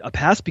Lockett a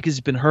pass because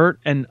he's been hurt.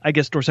 And I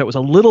guess Dorsett was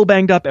a little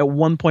banged up at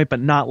one point, but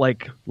not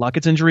like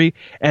Lockett's injury.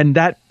 And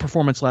that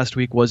performance last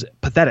week was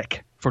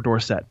pathetic for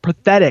Dorsett.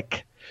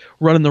 Pathetic.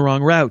 Running the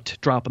wrong route,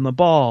 dropping the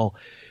ball,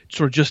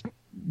 sort of just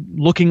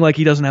looking like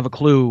he doesn't have a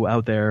clue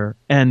out there.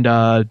 And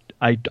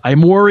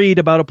I'm worried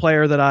about a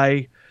player that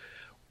I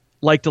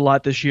liked a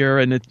lot this year.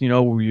 And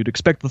you'd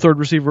expect the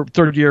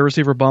third year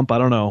receiver bump. I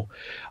don't know.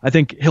 I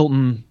think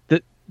Hilton,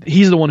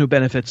 he's the one who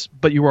benefits,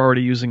 but you were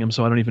already using him,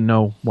 so I don't even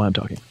know why I'm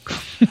talking.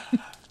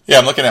 Yeah,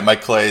 I'm looking at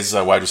Mike Clay's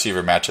wide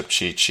receiver matchup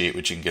cheat sheet,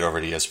 which you can get over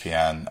at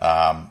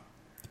ESPN.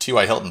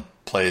 T.Y. Hilton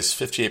plays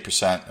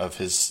 58% of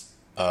his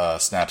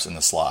snaps in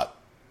the slot,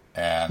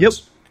 and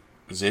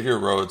Xavier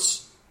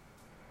Rhodes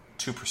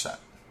 2%.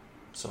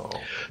 So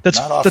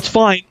that's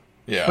fine.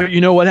 Yeah, but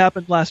you know what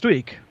happened last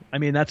week? I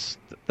mean,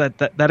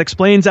 that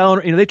explains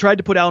Allen. They tried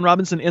to put Allen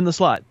Robinson in the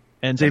slot,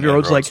 and Xavier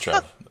Rhodes like,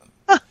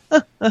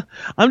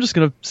 I'm just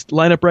going to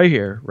line up right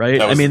here, right?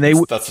 That's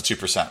the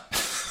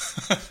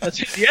 2%.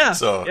 That's, yeah.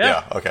 So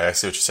yeah, okay, I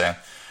see what you're saying.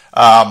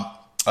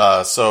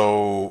 I'm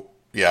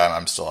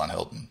still on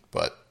Hilton,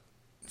 but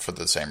for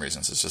the same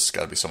reasons, it's just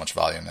got to be so much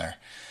volume there.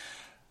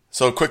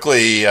 So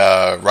quickly,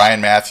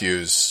 Ryan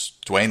Matthews,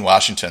 Dwayne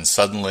Washington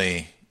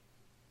suddenly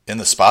in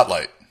the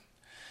spotlight.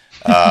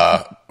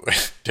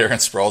 Darren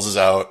Sproles is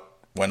out.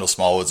 Wendell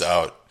Smallwood's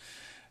out.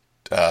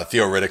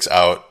 Theo Riddick's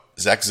out.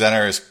 Zach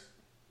Zenner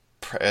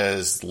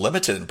is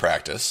limited in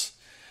practice,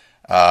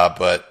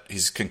 but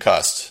he's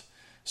concussed,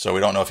 so we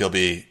don't know if he'll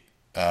be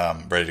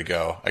ready to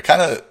go. I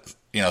kind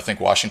of think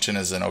Washington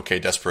is an okay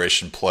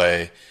desperation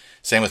play.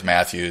 Same with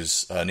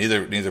Matthews.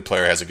 Neither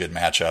player has a good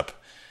matchup.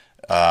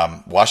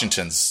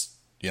 Washington's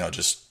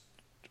just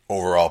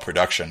overall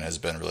production has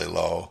been really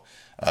low.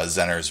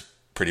 Zenner's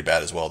pretty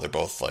bad as well. They're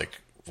both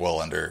like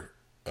well under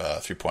 4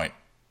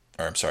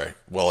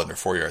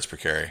 yards per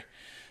carry.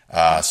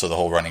 So the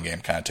whole running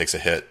game kind of takes a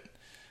hit.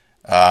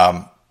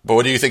 But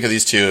what do you think of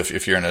these two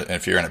if you're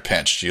in a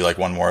pinch? Do you like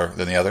one more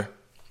than the other?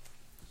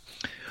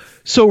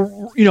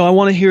 So, I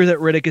want to hear that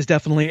Riddick is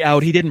definitely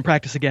out. He didn't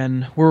practice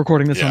again. We're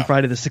recording this on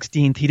Friday the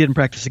 16th. He didn't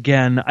practice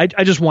again.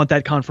 I just want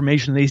that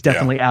confirmation that he's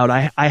definitely out.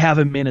 I have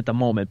him in at the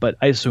moment, but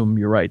I assume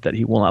you're right that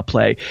he will not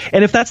play.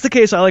 And if that's the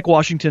case, I like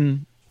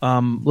Washington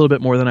a little bit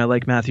more than I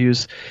like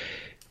Matthews.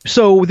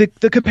 So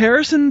the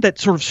comparison that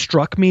sort of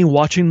struck me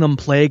watching them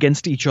play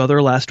against each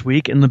other last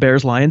week in the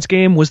Bears-Lions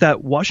game was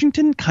that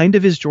Washington kind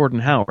of is Jordan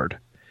Howard.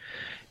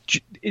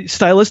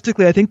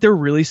 Stylistically, I think they're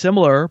really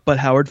similar, but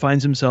Howard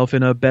finds himself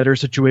in a better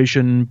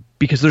situation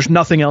because there's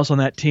nothing else on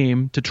that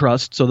team to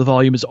trust, so the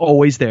volume is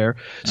always there.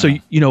 So,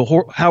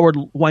 Howard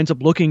winds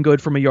up looking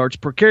good from a yards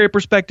per carry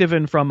perspective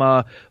and from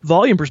a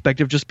volume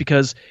perspective just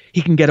because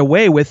he can get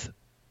away with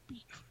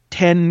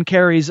 10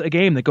 carries a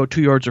game that go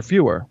 2 yards or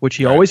fewer, which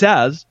he always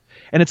has.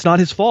 And it's not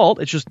his fault.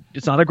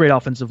 It's not a great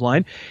offensive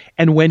line.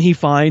 And when he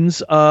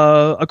finds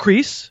a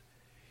crease,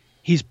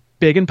 he's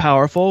big and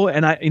powerful.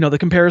 And the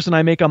comparison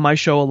I make on my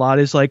show a lot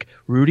is like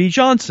Rudy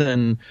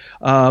Johnson,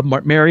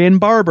 Marion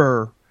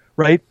Barber,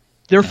 right?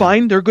 They're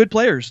fine. They're good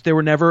players. They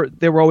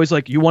were always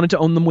like, you wanted to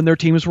own them when their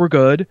teams were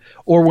good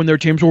or when their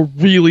teams were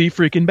really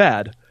freaking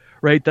bad,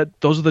 right?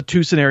 Those are the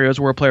two scenarios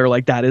where a player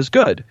like that is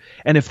good.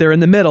 And if they're in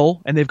the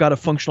middle and they've got a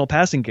functional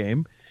passing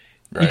game,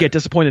 you get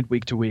disappointed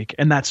week to week.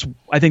 And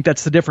I think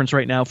that's the difference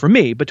right now for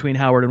me between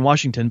Howard and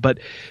Washington. But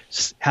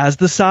has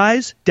the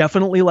size,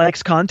 definitely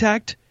likes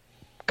contact,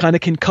 kind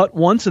of can cut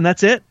once and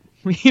that's it.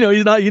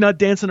 You're not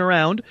dancing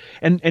around.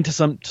 And to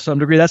some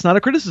degree, that's not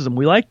a criticism.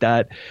 We like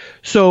that.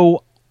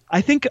 So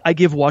I think I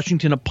give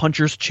Washington a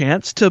puncher's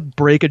chance to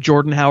break a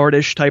Jordan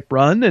Howard-ish type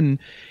run. And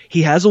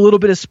he has a little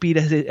bit of speed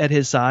at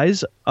his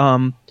size.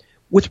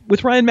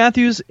 With Ryan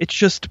Matthews, it's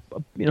just,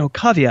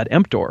 caveat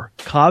emptor.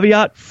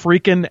 Caveat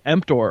freaking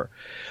emptor.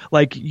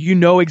 Like,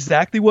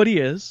 exactly what he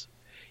is,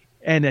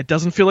 and it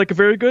doesn't feel like a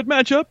very good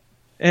matchup.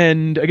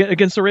 And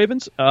against the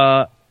Ravens,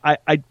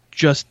 I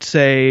just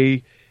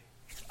say,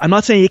 I'm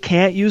not saying you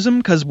can't use him,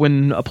 because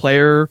when a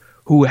player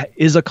who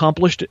is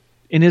accomplished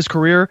in his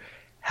career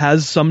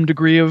has some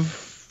degree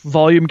of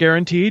volume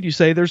guaranteed, you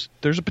say there's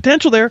a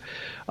potential there.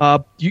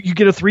 You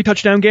get a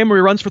 3-touchdown game where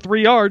he runs for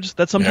 3 yards.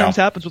 That sometimes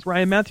happens with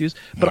Ryan Matthews,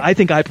 but I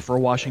think I prefer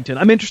Washington.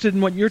 I'm interested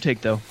in what your take,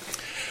 though.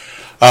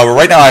 Well,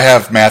 right now I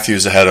have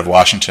Matthews ahead of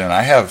Washington.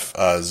 I have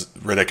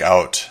Riddick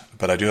out,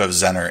 but I do have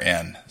Zenner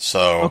in.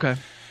 So okay.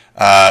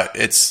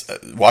 It's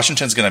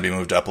Washington's going to be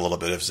moved up a little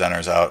bit if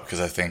Zenner's out,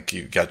 because I think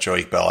you got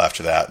Joey Bell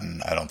after that,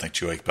 and I don't think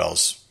Joey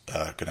Bell's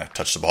going to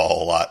touch the ball a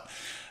whole lot.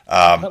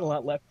 Not a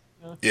lot left.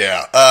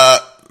 Yeah.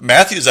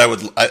 Matthews,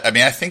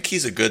 I think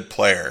he's a good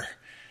player.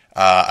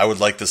 I would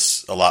like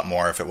this a lot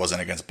more if it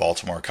wasn't against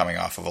Baltimore, coming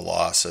off of a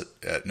loss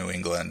at New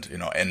England,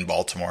 in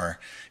Baltimore.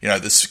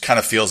 This kind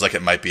of feels like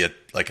it might be a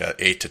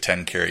 8 to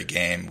 10 carry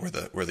game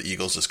where the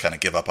Eagles just kind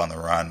of give up on the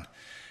run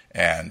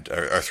and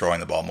are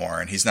throwing the ball more.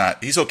 And he's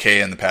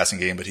okay in the passing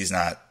game, but he's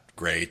not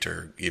great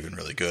or even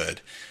really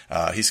good.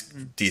 He's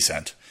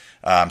decent.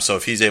 So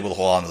if he's able to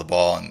hold on to the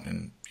ball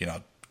and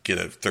get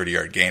a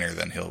 30-yard gainer,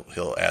 then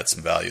he'll add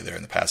some value there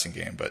in the passing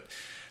game. But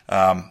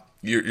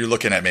you're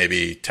looking at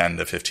maybe 10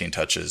 to 15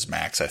 touches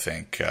max, I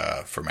think,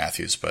 for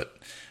Matthews. But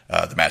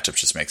the matchup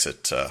just makes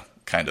it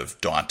kind of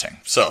daunting.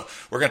 So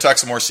we're going to talk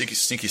some more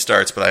sneaky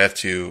starts, but I have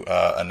to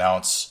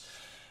announce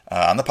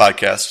on the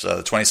podcast,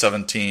 the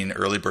 2017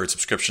 early bird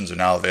subscriptions are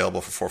now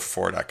available for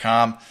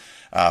 4for4.com.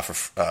 For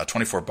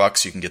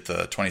 $24, you can get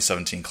the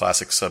 2017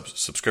 Classic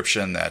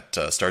subscription that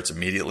starts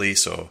immediately.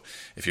 So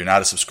if you're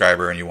not a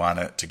subscriber and you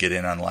want to get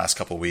in on the last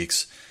couple of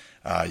weeks,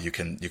 you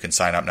can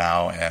sign up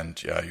now,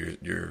 and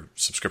your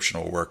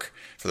subscription will work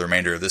for the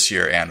remainder of this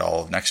year and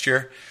all of next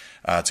year.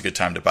 It's a good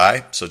time to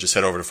buy. So just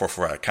head over to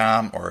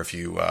 4for4.com, or if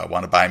you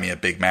want to buy me a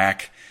Big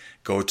Mac,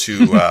 go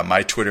to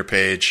my Twitter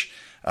page.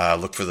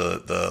 Look for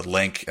the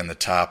link in the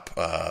top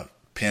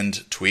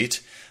pinned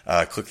tweet.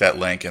 Click that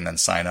link and then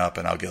sign up,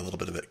 and I'll get a little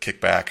bit of a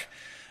kickback.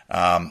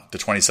 The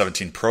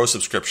 2017 Pro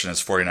subscription is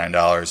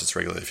 $49. It's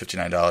regularly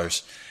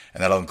 $59,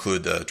 and that'll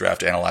include the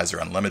Draft Analyzer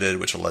Unlimited,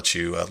 which will let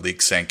you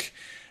league sync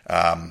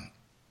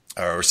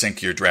or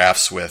sync your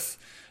drafts with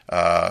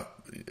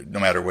no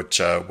matter which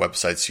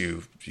websites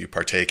you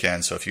partake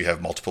in. So if you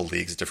have multiple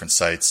leagues at different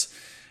sites,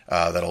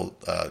 that'll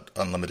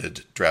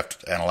Unlimited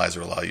Draft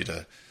Analyzer will allow you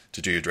to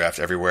do your draft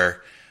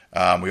everywhere.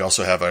 We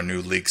also have our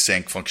new League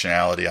Sync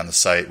functionality on the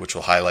site, which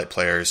will highlight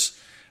players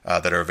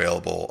that are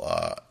available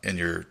in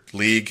your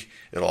league.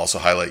 It'll also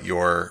highlight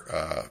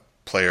your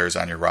players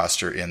on your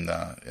roster in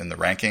the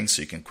rankings,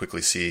 so you can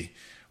quickly see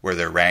where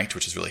they're ranked,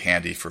 which is really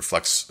handy for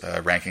flex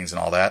rankings and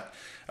all that.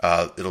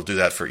 It'll do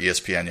that for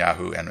ESPN,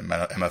 Yahoo, and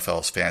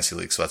MFL's Fantasy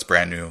League, so that's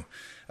brand new,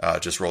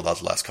 just rolled out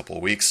the last couple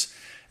of weeks.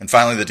 And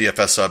finally, the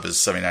DFS sub is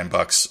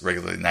 $79,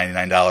 regularly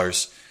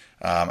 $99.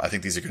 I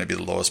think these are going to be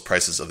the lowest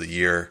prices of the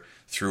year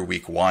through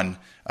week 1,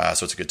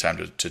 so it's a good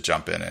time to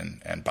jump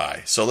in and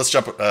buy. So let's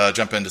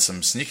jump into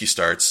some sneaky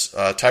starts.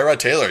 Tyrod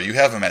Taylor, you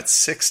have him at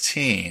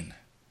 16.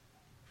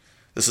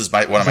 This is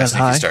one of my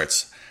sneaky high?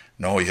 Starts.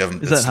 No, you have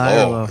him. Is it's that high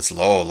low. or low? It's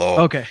low.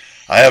 Okay.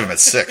 I have him at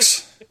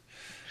 6.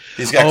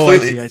 He's got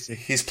Cleveland. I see.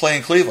 He's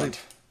playing Cleveland.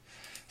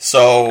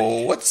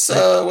 So what's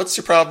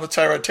your problem with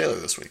Tyrod Taylor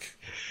this week?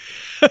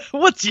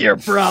 What's your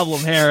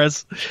problem,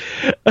 Harris?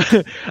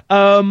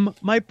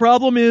 My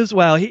problem is,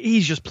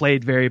 he's just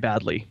played very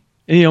badly.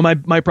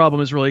 And, my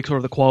problem is really sort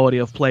of the quality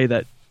of play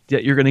that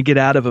you're going to get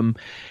out of him.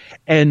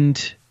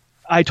 And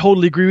I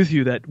totally agree with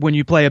you that when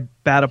you play a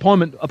bad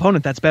opponent,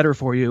 that's better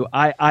for you.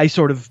 I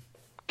sort of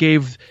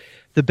gave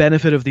the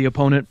benefit of the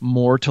opponent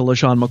more to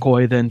LaShawn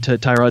McCoy than to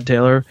Tyrod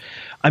Taylor.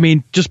 I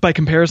mean, just by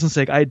comparison's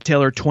sake, I had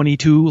Taylor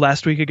 22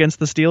 last week against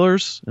the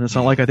Steelers, and it's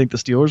not like I think the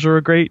Steelers are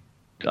a great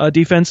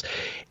defense.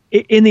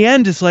 In the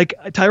end, it's like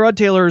Tyrod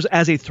Taylor's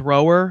as a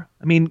thrower.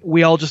 I mean,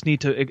 we all just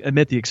need to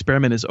admit the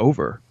experiment is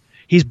over.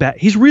 He's bad.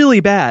 He's really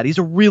bad. He's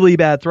a really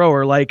bad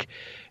thrower. Like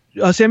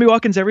Sammy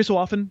Watkins every so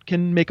often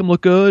can make him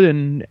look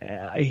good,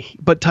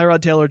 but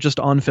Tyrod Taylor just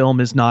on film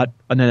is not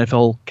an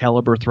NFL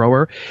caliber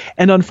thrower.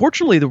 And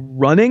unfortunately, the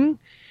running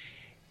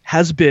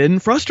has been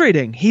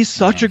frustrating. He's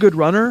such a good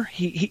runner.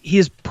 He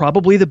is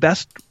probably the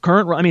best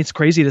current. I mean, it's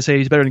crazy to say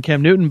he's better than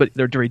Cam Newton, but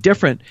they're very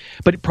different.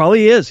 But it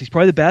probably is. He's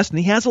probably the best, and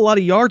he has a lot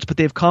of yards, but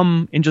they've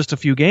come in just a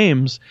few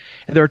games.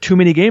 And there are too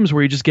many games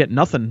where you just get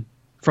nothing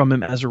from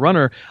him as a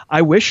runner.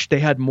 I wish they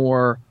had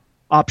more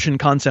option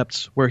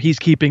concepts where he's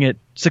keeping it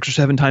 6 or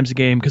 7 times a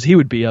game, because he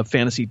would be a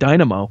fantasy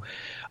dynamo.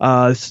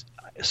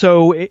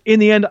 So in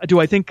the end, do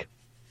I think?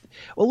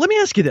 Well, let me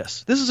ask you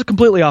this. This is a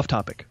completely off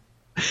topic.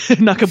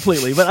 Not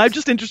completely, but I'm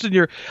just interested in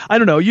your. I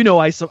don't know.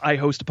 I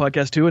host a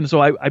podcast too, and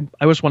so I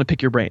just want to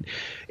pick your brain.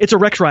 It's a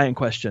Rex Ryan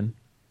question,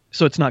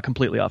 so it's not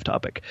completely off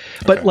topic.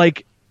 But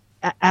Okay.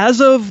 As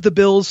of the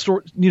Bills,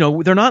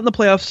 they're not in the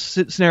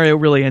playoff scenario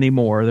really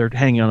anymore. They're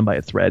hanging on by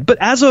a thread. But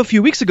as of a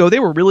few weeks ago, they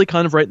were really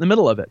kind of right in the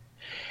middle of it,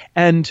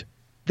 and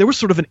there was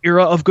sort of an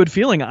era of good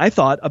feeling, I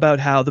thought,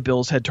 about how the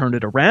Bills had turned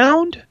it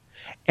around,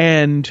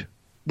 and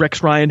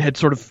Rex Ryan had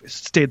sort of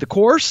stayed the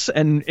course,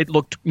 and it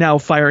looked, now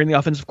firing the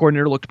offensive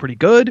coordinator looked pretty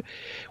good.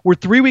 We're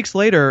 3 weeks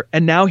later,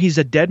 and now he's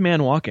a dead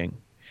man walking,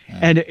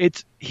 and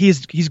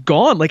he's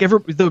gone. Like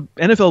the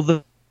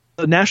NFL,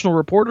 the national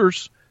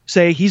reporters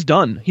say he's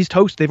done. He's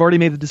toast. They've already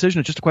made the decision.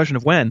 It's just a question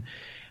of when.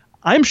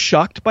 I'm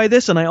shocked by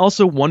this, and I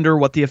also wonder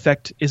what the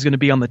effect is going to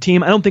be on the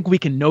team. I don't think we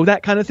can know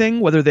that kind of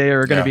thing, whether they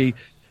are going to be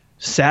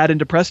sad and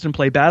depressed and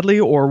play badly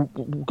or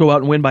go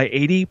out and win by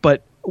 80.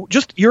 But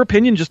just your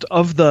opinion, just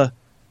of the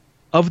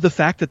of the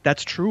fact that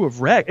that's true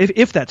of Reg.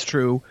 If that's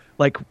true,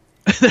 like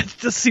that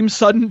just seems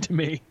sudden to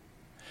me.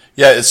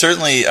 Yeah, it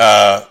certainly,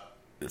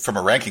 from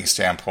a ranking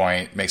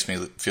standpoint, makes me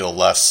feel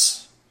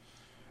less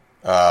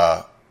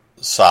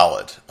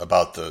solid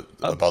about the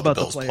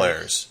Bills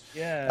players.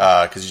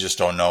 Yeah, because you just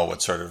don't know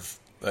what sort of.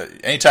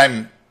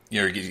 Anytime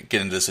you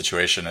get into this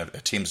situation, a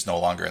team's no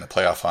longer in the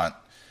playoff hunt.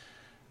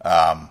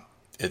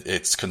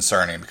 It's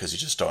concerning because you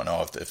just don't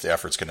know if the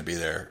effort's going to be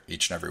there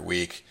each and every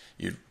week.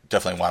 You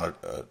definitely want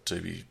to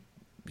be,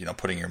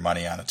 putting your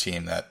money on a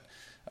team that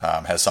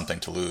has something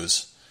to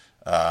lose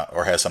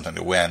or has something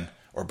to win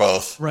or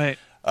both. Right.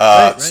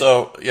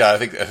 So yeah, I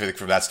think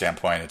from that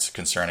standpoint, it's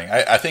concerning.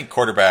 I think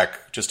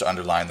quarterback, just to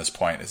underline this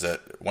point, is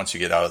that once you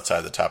get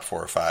outside the top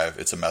 4 or 5,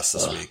 it's a mess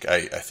this week.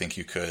 I think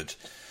you could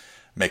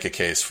make a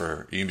case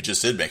for. You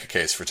just did make a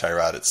case for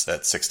Tyrod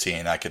at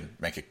 16. I could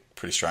make a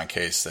pretty strong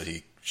case that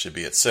he should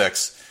be at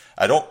 6.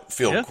 I don't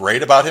feel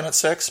great about him at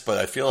 6, but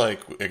I feel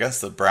like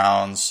against the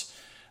Browns,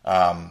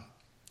 and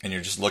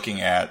you're just looking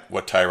at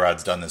what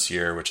Tyrod's done this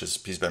year, which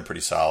is he's been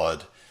pretty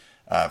solid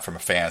from a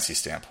fantasy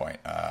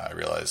standpoint. I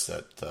realize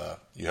that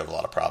you have a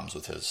lot of problems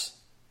with his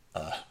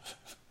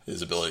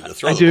ability to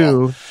throw the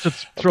ball.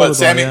 But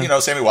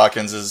Sammy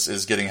Watkins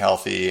is getting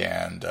healthy,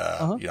 and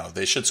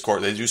they should score.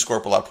 They do score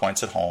up a lot of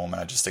points at home,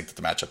 and I just think that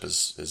the matchup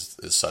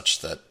is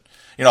such that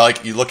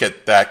like you look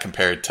at that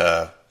compared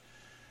to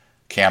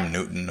Cam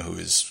Newton,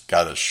 who's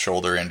got a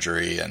shoulder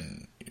injury,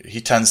 and he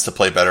tends to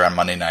play better on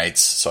Monday nights,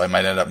 so I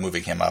might end up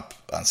moving him up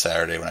on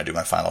Saturday when I do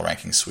my final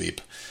ranking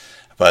sweep.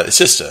 But it's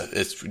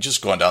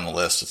just going down the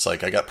list. It's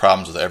like I got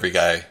problems with every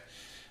guy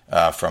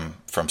from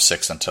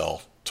 6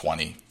 until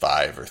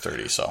 25 or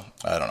 30. So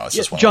I don't know. It's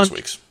just one of those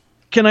weeks.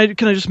 Can I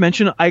just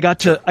mention I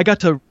got to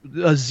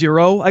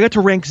 0. I got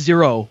to rank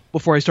 0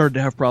 before I started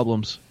to have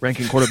problems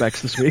ranking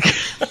quarterbacks this week.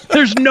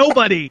 There's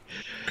nobody.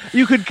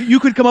 You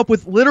could come up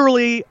with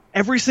literally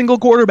every single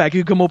quarterback.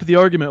 You could come up with the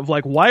argument of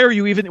like, why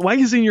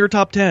is he in your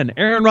top 10?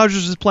 Aaron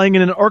Rodgers is playing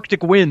in an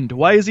Arctic wind.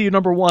 Why is he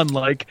number 1?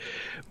 Like,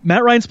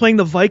 Matt Ryan's playing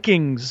the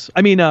Vikings.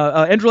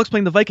 Andrew Luck's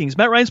playing the Vikings.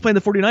 Matt Ryan's playing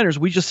the 49ers.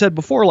 We just said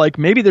before, like,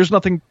 maybe there's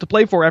nothing to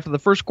play for after the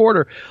first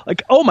quarter.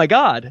 Like, oh my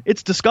God,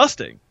 it's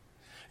disgusting.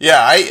 Yeah,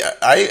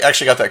 I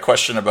actually got that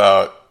question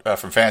about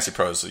from Fantasy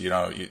Pros.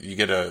 You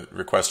get a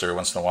request every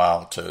once in a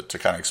while to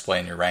kind of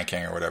explain your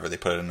ranking or whatever. They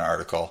put it in an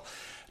article.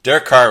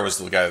 Derek Carr was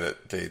the guy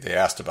that they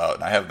asked about,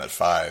 and I have him at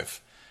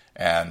 5.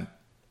 And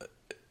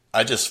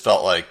I just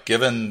felt like,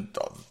 given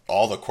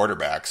all the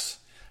quarterbacks,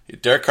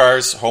 Derek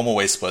Carr's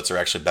home-away splits are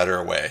actually better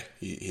away.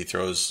 He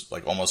throws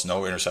like almost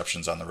no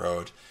interceptions on the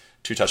road,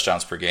 2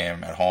 touchdowns per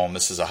game at home.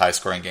 This is a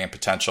high-scoring game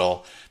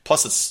potential.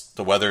 Plus,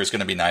 the weather is going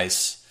to be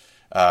nice.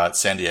 It's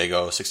San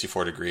Diego,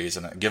 64 degrees.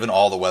 And given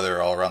all the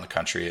weather all around the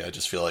country, I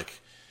just feel like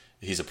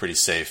he's a pretty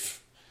safe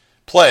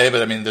play.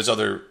 But, I mean, there's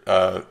other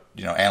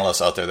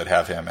analysts out there that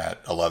have him at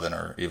 11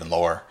 or even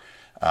lower.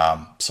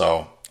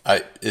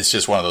 It's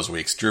just one of those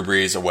weeks. Drew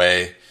Brees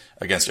away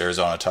against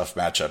Arizona, tough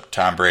matchup.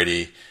 Tom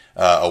Brady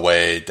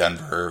away,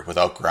 Denver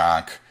without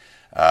Gronk.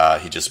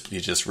 He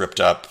just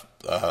ripped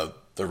up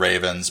the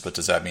Ravens, but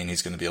does that mean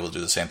he's going to be able to do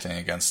the same thing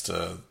against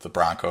the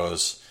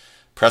Broncos?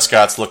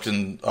 Prescott's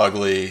looking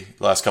ugly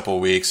the last couple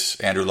of weeks.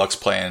 Andrew Luck's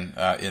playing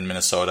in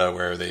Minnesota,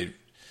 where the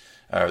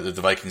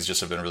Vikings just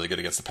have been really good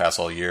against the pass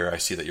all year. I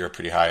see that you're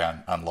pretty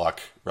high on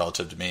Luck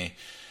relative to me.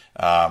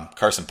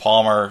 Carson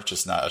Palmer,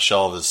 just not a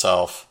shell of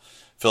himself.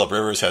 Phillip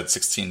Rivers had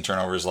 16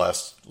 turnovers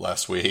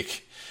last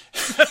week.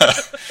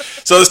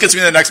 So this gets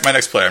me to my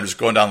next player. I'm just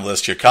going down the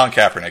list here. Colin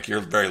Kaepernick,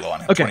 you're very low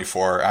on him,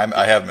 24.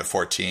 I have him at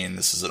 14.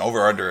 This is an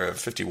over-under of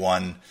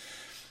 51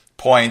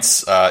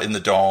 points in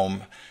the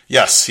Dome.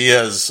 Yes, he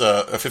has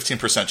a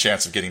 15%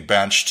 chance of getting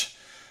benched,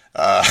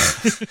 at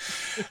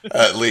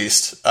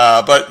least.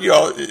 But,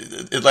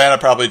 Atlanta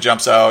probably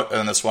jumps out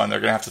in this one.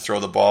 They're going to have to throw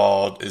the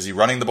ball. Is he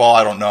running the ball?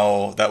 I don't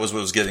know. That was what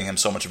was getting him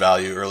so much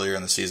value earlier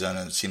in the season,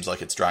 and it seems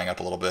like it's drying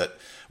up a little bit.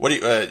 What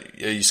are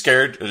you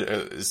scared?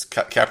 Is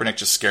Kaepernick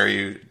just scare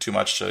you too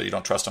much so you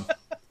don't trust him?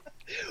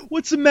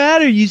 What's the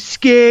matter? You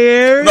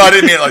scared? No, I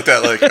didn't mean it like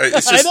that. Like,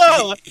 it's just, I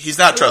know. He's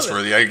not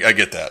trustworthy. I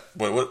get that.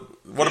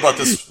 What about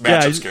this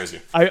matchup scares you?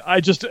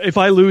 I just, if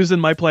I lose in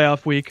my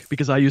playoff week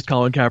because I used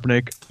Colin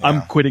Kaepernick,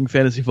 I'm quitting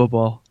fantasy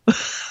football.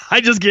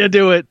 I just can't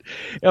do it.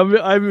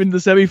 I'm in the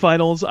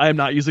semifinals. I am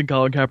not using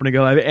Colin Kaepernick.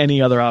 I have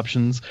any other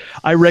options.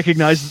 I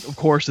recognize, of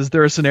course, is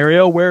there a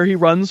scenario where he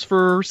runs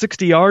for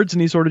 60 yards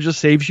and he sort of just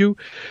saves you?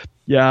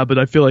 Yeah, but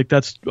I feel like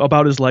that's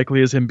about as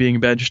likely as him being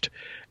benched.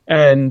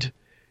 And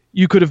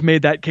you could have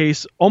made that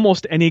case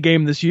almost any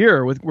game this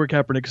year with where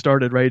Kaepernick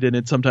started, right?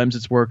 And sometimes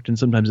it's worked and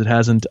sometimes it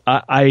hasn't.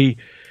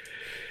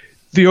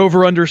 The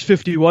over-under is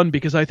 51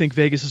 because I think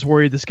Vegas is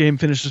worried this game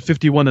finishes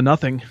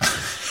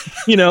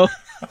 51-0.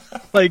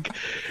 Like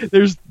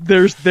there is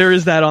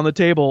that on the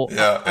table.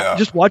 Yeah.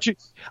 Just watching.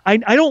 I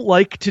don't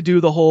like to do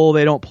the whole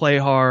they don't play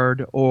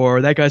hard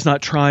or that guy's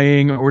not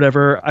trying or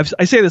whatever.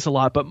 I say this a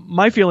lot, but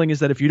my feeling is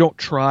that if you don't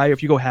try,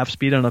 if you go half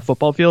speed on a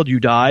football field, you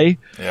die.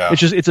 Yeah.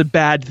 It's a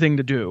bad thing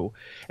to do.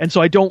 And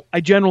so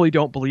I generally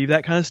don't believe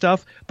that kind of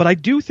stuff, but I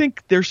do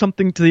think there's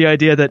something to the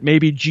idea that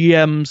maybe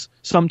GMs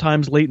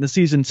sometimes late in the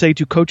season say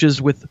to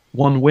coaches with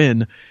one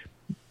win,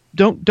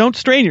 don't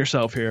strain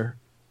yourself here.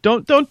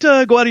 Don't go out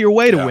of your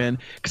way to win.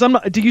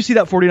 Because did you see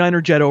that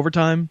 49er jet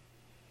overtime?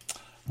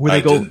 Where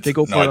they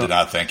go for I did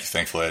not.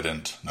 Thankfully, I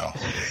didn't. No.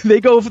 they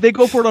go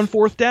for it on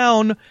fourth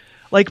down,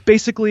 like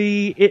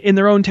basically in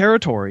their own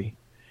territory,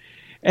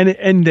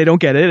 and they don't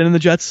get it. And the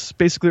Jets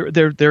basically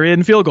they're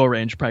in field goal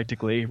range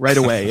practically right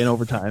away in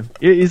overtime.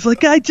 It's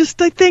like I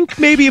think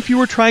maybe if you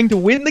were trying to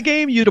win the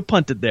game, you'd have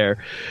punted there,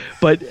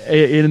 but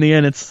in the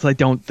end, I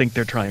don't think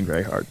they're trying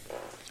very hard.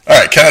 All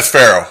right, Kenneth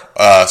Farrow,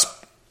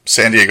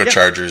 San Diego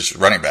Chargers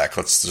running back.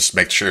 Let's just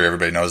make sure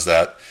everybody knows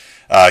that.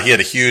 He had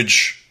a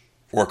huge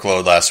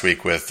workload last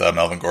week with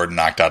Melvin Gordon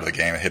knocked out of the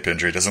game, a hip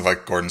injury. It doesn't look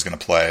like Gordon's going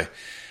to play.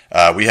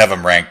 We have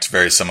him ranked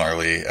very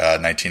similarly,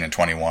 19 and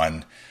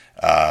 21.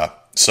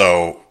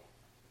 So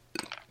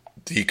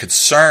the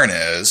concern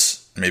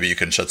is, maybe you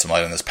can shed some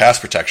light on this, pass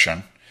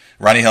protection.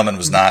 Ronnie Hillman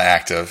was not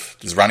active.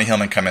 Does Ronnie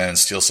Hillman come in and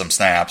steal some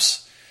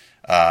snaps?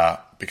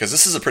 Because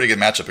this is a pretty good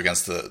matchup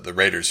against the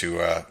Raiders, who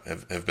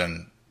have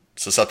been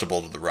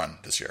susceptible to the run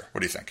this year. What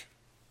do you think?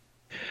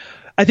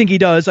 I think he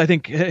does. I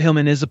think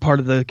Hillman is a part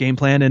of the game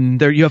plan, and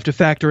there you have to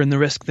factor in the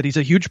risk that he's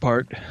a huge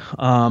part.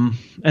 And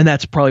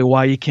that's probably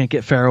why you can't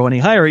get Farrow any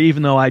higher,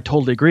 even though I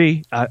totally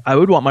agree. I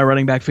would want my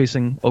running back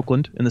facing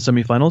Oakland in the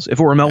semifinals. If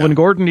it were Melvin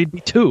Gordon, he'd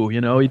be 2,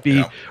 he'd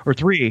be or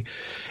 3.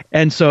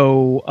 And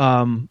so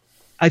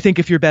I think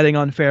if you're betting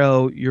on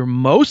Farrow, you're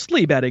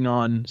mostly betting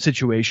on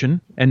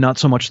situation and not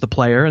so much the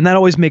player. And that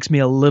always makes me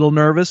a little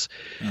nervous.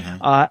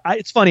 Mm-hmm.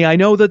 It's funny. I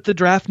know that the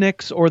draft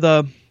nicks or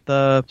the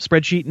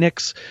spreadsheet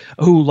nicks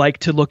who like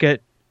to look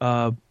at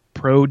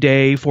pro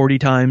day 40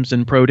 times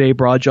and pro day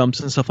broad jumps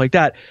and stuff like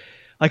that.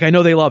 Like, I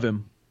know they love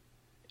him.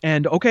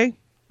 And okay,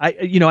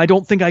 I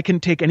don't think I can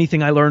take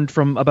anything I learned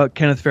about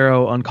Kenneth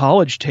Farrow on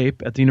college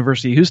tape at the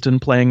University of Houston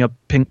playing a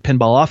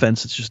pinball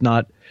offense. It's just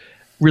not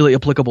really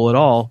applicable at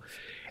all.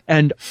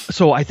 And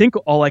so I think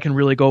all I can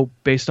really go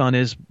based on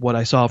is what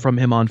I saw from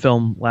him on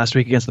film last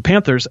week against the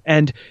Panthers,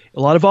 and a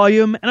lot of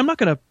volume. And I'm not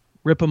going to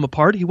rip him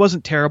apart. He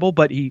wasn't terrible,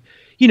 but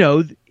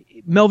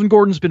Melvin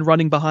Gordon's been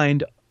running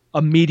behind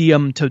a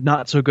medium to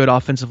not so good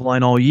offensive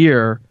line all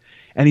year,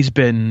 and he's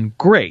been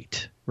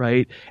great,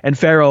 right? And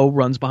Farrow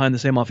runs behind the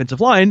same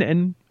offensive line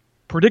and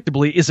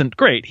predictably isn't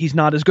great. He's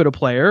not as good a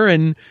player,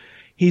 and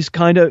he's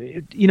kind of,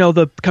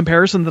 the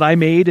comparison that I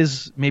made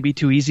is maybe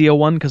too easy a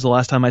one, because the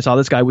last time I saw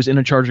this guy was in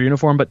a Charger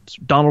uniform, but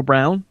Donald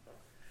Brown,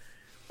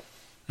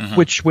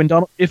 which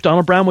if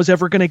Donald Brown was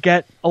ever going to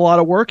get a lot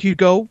of work, you'd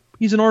go,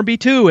 he's an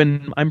RB2,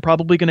 and I'm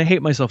probably going to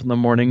hate myself in the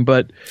morning,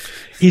 but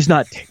he's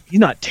not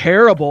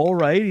terrible,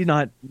 right? He's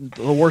not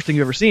the worst thing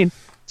you've ever seen.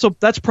 So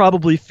that's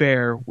probably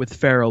fair with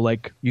Farrow.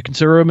 Like, you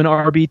consider him an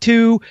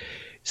RB2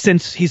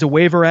 since he's a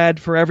waiver ad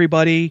for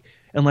everybody,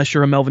 unless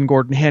you're a Melvin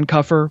Gordon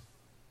handcuffer.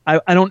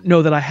 I don't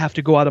know that I have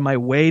to go out of my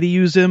way to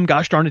use him.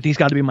 Gosh darn it, he's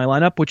got to be in my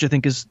lineup, which I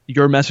think is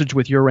your message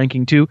with your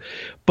ranking too.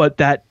 But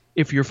that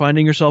if you're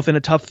finding yourself in a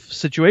tough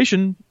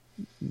situation,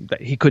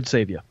 that he could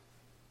save you.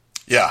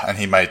 Yeah, and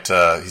he might.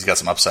 He's got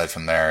some upside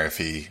from there if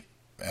he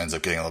ends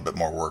up getting a little bit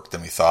more work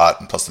than we thought,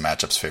 and plus the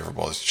matchup's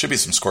favorable. There should be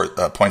some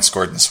points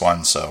scored in this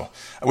one, so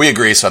we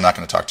agree. So I'm not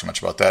going to talk too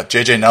much about that.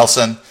 JJ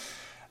Nelson,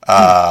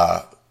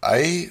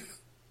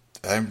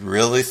 I'm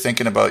really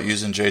thinking about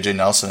using JJ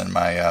Nelson in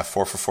my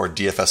 4-for-4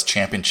 DFS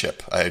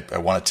championship. I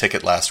won a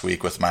ticket last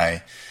week with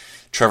my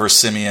Trevor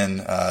Siemian,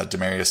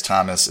 Demaryius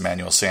Thomas,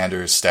 Emmanuel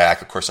Sanders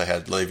stack. Of course, I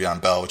had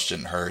Le'Veon Bell, which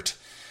didn't hurt.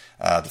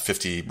 The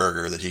 50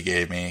 burger that he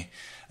gave me.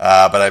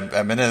 But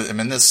I'm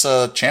in this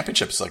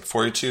championship. It's like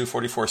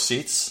 44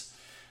 seats.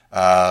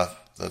 The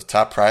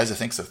top prize, I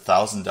think, is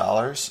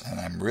 $1,000. And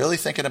I'm really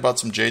thinking about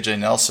some JJ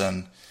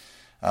Nelson.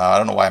 I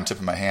don't know why I'm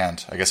tipping my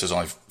hand. I guess there's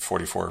only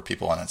 44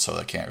 people on it, so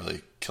I can't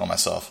really kill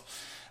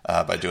myself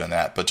by doing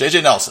that. But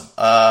JJ Nelson,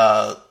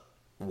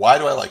 why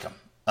do I like him?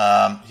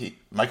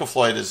 Michael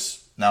Floyd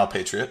is now a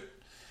Patriot.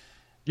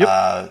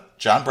 Yep.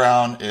 John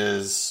Brown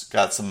is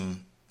got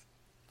some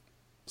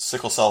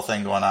sickle cell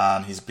thing going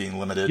on. He's being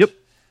limited. Yep.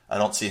 I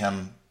don't see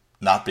him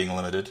not being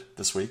limited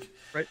this week.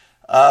 Right.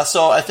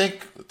 So I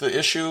think the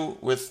issue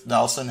with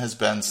Nelson has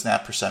been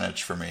snap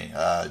percentage for me,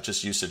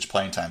 just usage,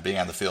 playing time, being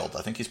on the field.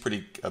 I think he's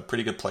a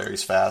pretty good player.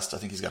 He's fast. I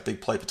think he's got big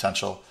play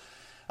potential.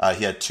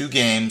 He had 2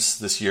 games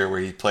this year where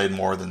he played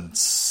more than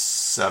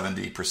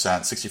 70%,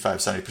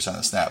 65-70% of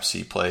the snaps.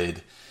 He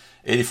played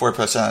 84%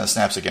 of the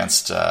snaps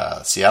against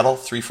Seattle,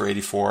 3 for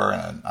 84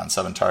 and on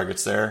 7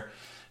 targets there.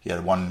 He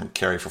had 1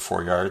 carry for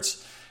 4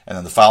 yards. And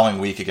then the following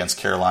week against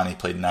Carolina, he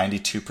played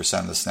 92%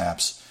 of the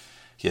snaps.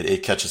 He had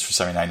 8 catches for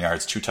 79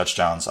 yards, 2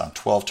 touchdowns on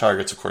 12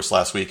 targets. Of course,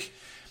 last week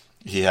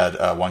He had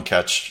one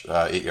catch,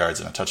 8 yards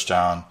and a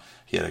touchdown.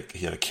 He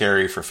had a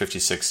carry for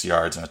 56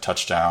 yards and a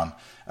touchdown.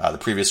 The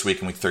previous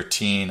week in week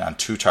 13, on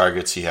 2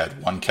 targets, he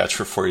had 1 catch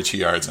for 42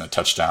 yards and a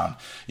touchdown.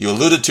 You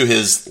alluded to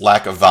his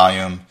lack of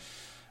volume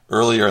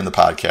earlier in the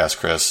podcast,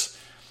 Chris.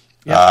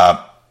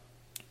 Yeah.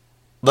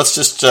 Let's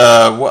just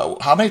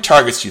how many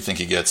targets do you think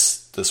he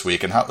gets this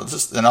week, and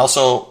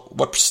also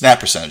what snap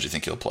percentage do you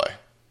think he'll play?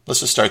 Let's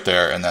just start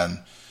there, and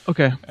then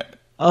okay.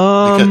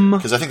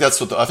 Because I think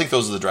those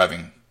are the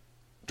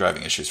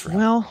driving issues for him.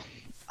 Well,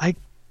 I'm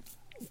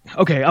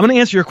going to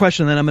answer your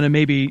question, then I'm going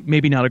to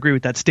maybe not agree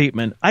with that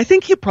statement. I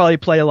think he'll probably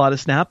play a lot of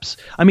snaps.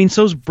 I mean,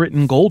 so's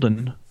Britton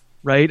Golden,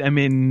 right? I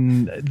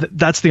mean,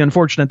 that's the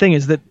unfortunate thing,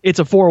 is that it's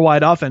a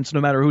 4-wide offense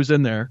no matter who's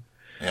in there.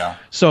 Yeah.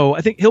 So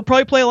I think he'll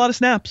probably play a lot of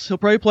snaps. He'll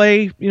probably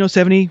play,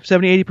 70,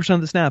 80%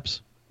 of the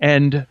snaps.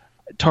 And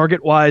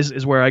target-wise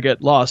is where I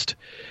get lost.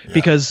 Yeah.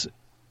 Because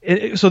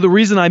so the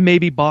reason I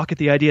maybe balk at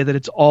the idea that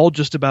it's all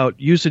just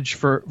about usage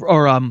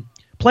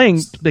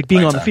playing, like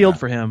being on the field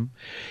for him,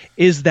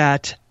 is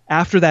that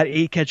after that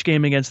 8-catch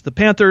game against the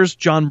Panthers,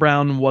 John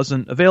Brown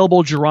wasn't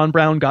available. Jerron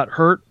Brown got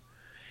hurt.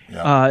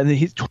 Yeah. And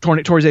he tore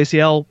his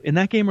ACL in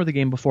that game or the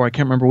game before. I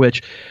can't remember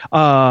which.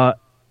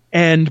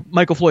 And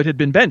Michael Floyd had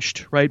been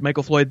benched, right?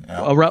 Michael Floyd,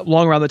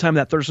 long around the time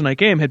of that Thursday night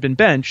game, had been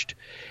benched.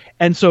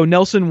 And so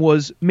Nelson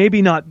was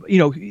maybe not,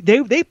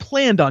 they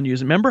planned on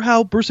using. Remember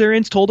how Bruce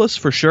Arians told us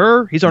for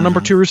sure he's our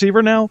number 2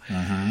 receiver now?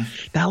 Mm-hmm.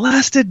 That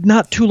lasted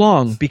not too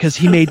long because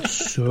he made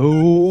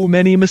so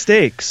many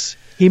mistakes.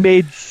 So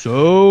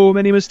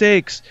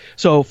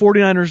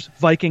 49ers,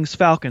 Vikings,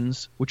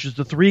 Falcons, which is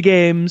the 3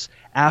 games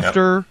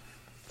after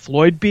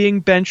Floyd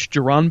being benched,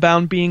 Jerron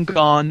Brown being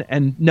gone,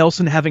 and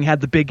Nelson having had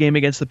the big game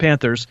against the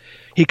Panthers,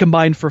 he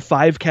combined for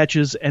 5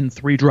 catches and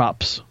 3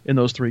 drops in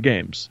those 3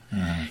 games.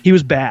 Mm. He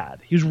was bad.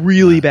 He was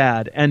really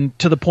bad, and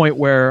to the point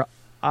where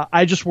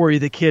I just worry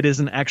the kid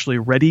isn't actually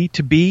ready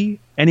to be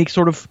any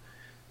sort of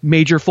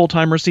major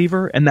full-time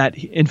receiver, and that,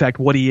 in fact,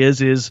 what he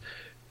is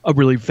a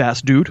really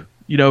fast dude,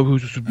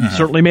 who's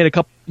certainly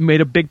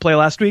made a big play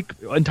last week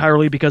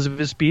entirely because of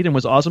his speed and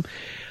was awesome.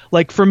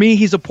 Like, for me,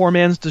 he's a poor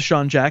man's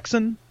Deshaun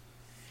Jackson.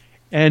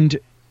 And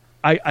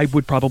I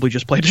would probably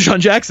just play Deshaun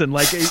Jackson.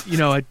 Like,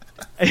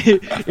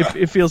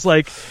 it feels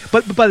like,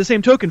 but by the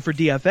same token, for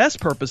DFS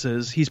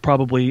purposes, he's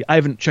probably, I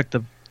haven't checked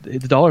the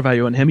dollar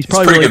value on him. He's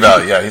probably pretty good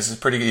value. Yeah, he's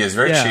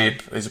very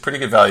cheap. He's a pretty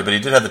good value, but he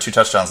did have the 2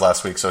 touchdowns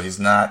last week, so he's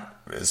not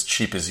as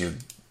cheap as you'd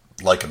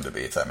like him to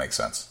be, if that makes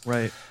sense.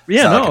 Right.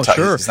 Yeah,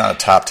 sure. He's not a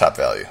top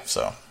value,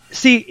 so.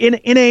 See,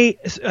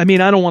 I mean,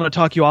 I don't want to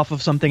talk you off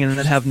of something and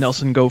then have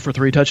Nelson go for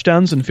 3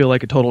 touchdowns and feel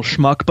like a total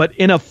schmuck, but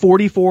in a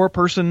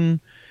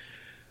 44-person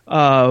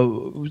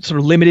sort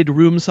of limited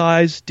room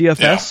size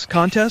DFS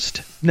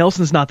contest,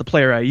 Nelson's not the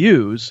player I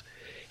use.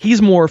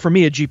 He's more, for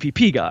me, a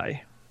GPP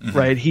guy,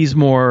 right? He's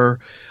more,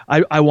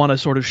 I want to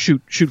sort of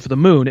shoot for the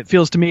moon. It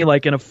feels to me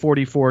like in a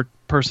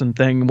 44-person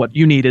thing, what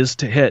you need is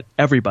to hit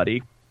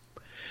everybody,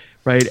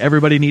 right?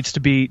 Everybody needs to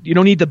be, you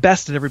don't need the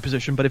best at every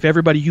position, but if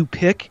everybody you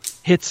pick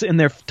hits in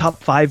their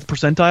top 5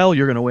 percentile,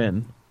 you're going to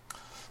win.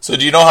 So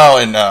do you know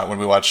how when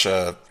we watch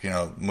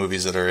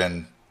movies that are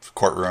in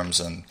courtrooms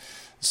and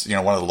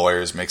one of the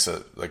lawyers makes kind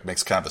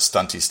of a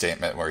stunty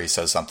statement where he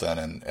says something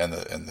and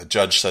the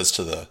judge says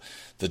to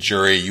the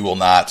jury, you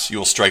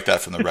will strike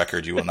that from the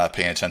record. You will not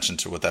pay attention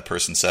to what that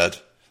person said.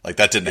 Like,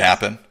 that didn't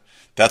happen.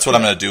 That's what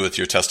I'm going to do with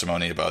your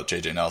testimony about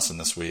J.J. Nelson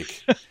this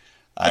week.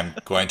 I'm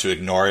going to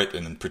ignore it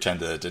and pretend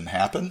that it didn't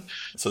happen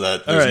so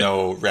that there's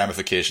no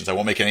ramifications. I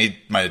won't make any of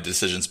my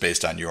decisions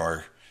based on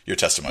your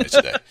testimony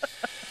today.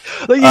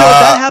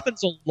 That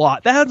happens a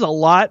lot. That happens a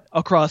lot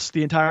across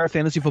the entire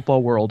fantasy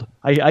football world.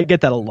 I get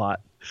that a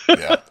lot.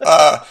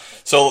 Yeah.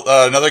 So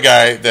another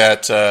guy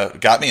that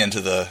got me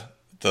into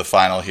the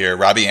final here,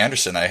 Robbie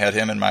Anderson. I had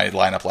him in my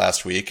lineup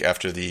last week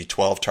after the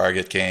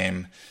 12-target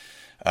game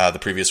the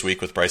previous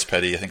week with Bryce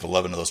Petty. I think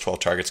 11 of those 12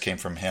 targets came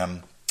from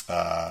him.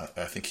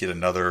 I think he had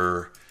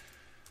another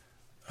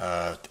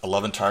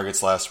 11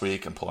 targets last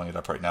week. I'm pulling it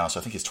up right now. So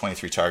I think he's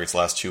 23 targets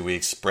last 2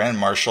 weeks. Brandon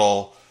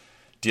Marshall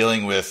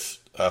dealing with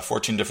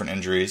 14 different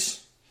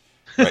injuries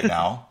right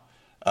now.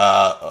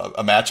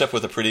 A matchup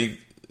with a pretty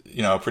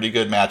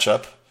good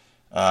matchup.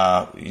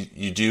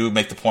 You do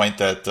make the point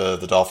that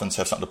the Dolphins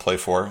have something to play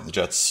for. The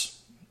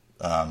Jets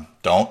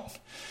don't.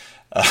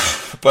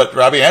 But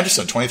Robbie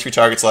Anderson, 23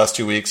 targets last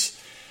 2 weeks,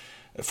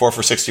 4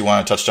 for 61,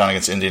 a touchdown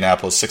against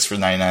Indianapolis, 6 for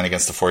 99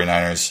 against the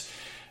 49ers.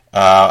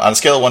 On a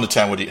scale of 1 to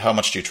 10, how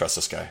much do you trust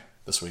this guy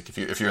this week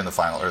if you're in the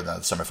final or in the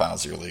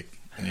semifinals of your league?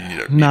 And you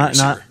need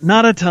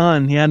not a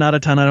ton. Yeah, not a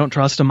ton. I don't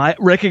trust him.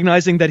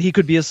 Recognizing that he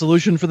could be a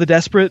solution for the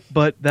desperate,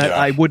 but that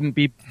I wouldn't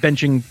be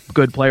benching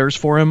good players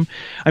for him.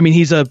 I mean,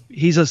 he's a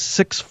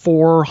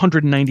 6'4",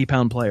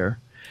 190-pound player.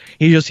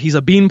 He's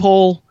a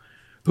beanpole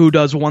who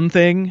does one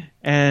thing,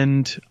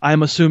 and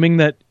I'm assuming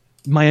that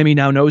Miami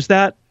now knows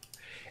that,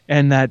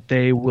 and that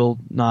they will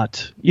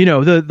not.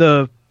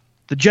 The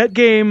Jet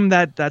game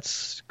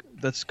that's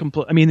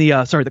complete. I mean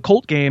the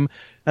Colt game.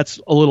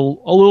 That's a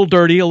little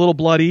dirty, a little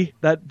bloody.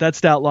 That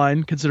stat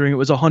line, considering it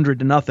was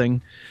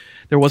 100-0.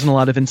 there wasn't a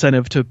lot of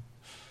incentive to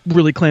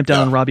really clamp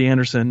down on Robbie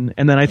Anderson.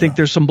 And then I think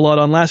there's some blood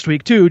on last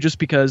week too, just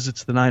because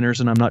it's the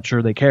Niners and I'm not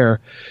sure they care.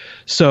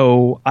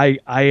 So I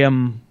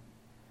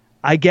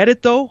get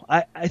it though.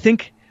 I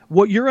think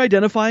what you're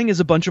identifying is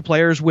a bunch of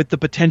players with the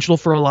potential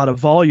for a lot of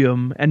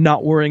volume and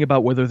not worrying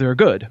about whether they're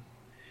good.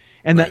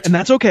 And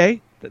that's okay.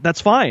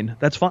 That's fine.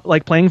 That's fine.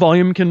 Like, playing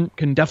volume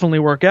can definitely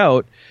work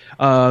out.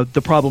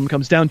 The problem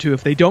comes down to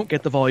if they don't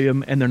get the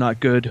volume and they're not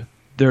good,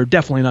 they're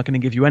definitely not going to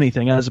give you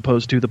anything, as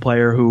opposed to the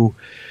player who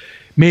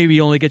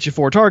maybe only gets you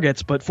 4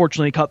 targets, but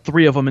fortunately caught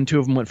 3 of them and 2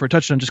 of them went for a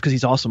touchdown just because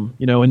he's awesome,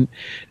 and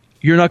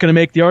you're not going to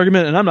make the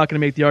argument, and I'm not going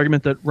to make the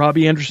argument that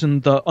Robbie Anderson,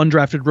 the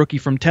undrafted rookie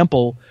from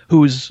Temple,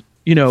 who's,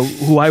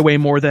 who I weigh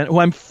more than, who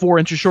I'm 4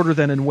 inches shorter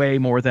than and weigh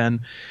more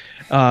than,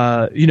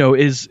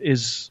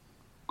 is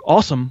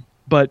awesome.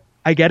 But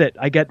I get it.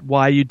 I get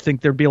why you'd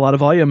think there'd be a lot of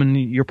volume, and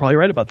you're probably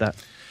right about that.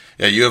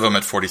 Yeah, you have him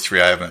at 43,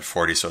 I have him at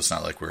 40, so it's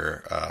not like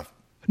we're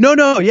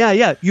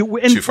yeah.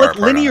 Too far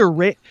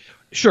apart.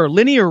 Sure,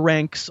 linear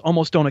ranks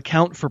almost don't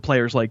account for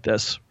players like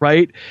this,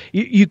 right?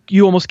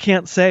 You almost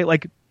can't say,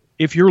 like,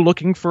 if you're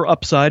looking for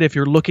upside, if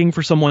you're looking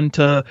for someone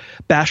to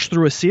bash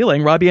through a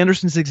ceiling, Robbie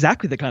Anderson's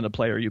exactly the kind of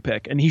player you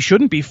pick. And he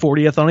shouldn't be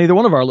 40th on either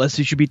one of our lists.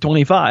 He should be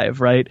 25,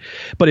 right?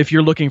 But if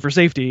you're looking for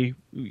safety,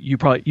 you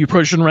probably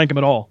shouldn't rank him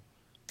at all.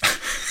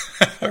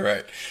 All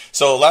right.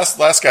 So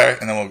last guy,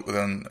 and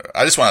then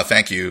I just want to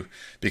thank you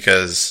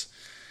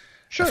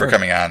for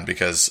coming on,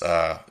 because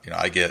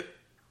I get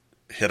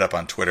hit up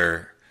on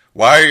Twitter.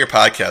 Why are your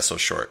podcasts so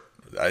short?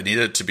 I need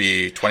it to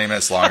be 20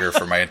 minutes longer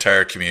for my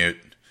entire commute,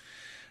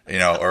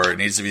 or it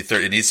needs to be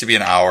 30. It needs to be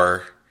an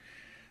hour.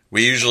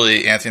 We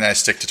usually, Anthony and I,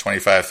 stick to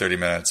 25, 30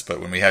 minutes,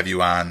 but when we have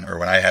you on, or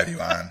when I have you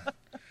on,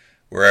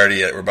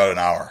 we're about an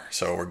hour,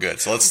 so we're good.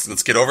 So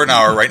let's get over an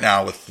hour right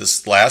now with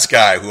this last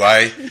guy who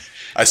I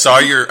saw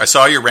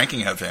your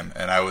ranking of him,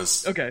 and I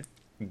was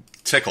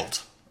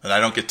tickled, and I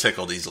don't get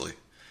tickled easily.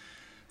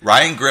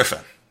 Ryan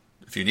Griffin,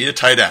 if you need a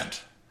tight end.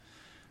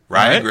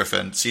 Ryan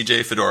Griffin,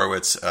 C.J.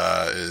 Fedorowicz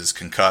is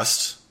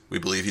concussed. We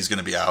believe he's going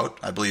to be out.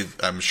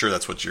 I'm sure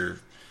that's what your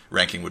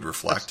ranking would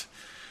reflect.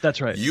 That's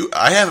right.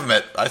 I have him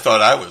at, I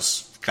thought I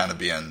was kind of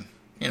being,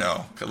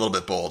 a little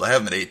bit bold. I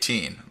have him at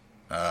 18.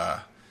 I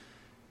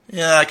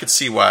could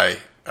see why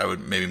I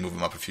would maybe move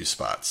him up a few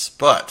spots.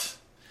 But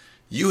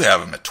you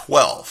have him at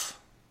 12.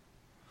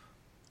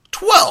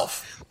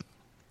 12!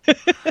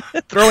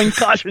 Throwing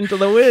caution to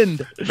the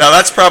wind. Now,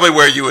 that's probably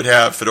where you would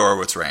have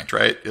Fedorowicz ranked,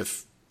 right?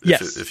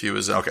 Yes. If he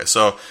was okay,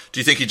 so do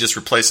you think he just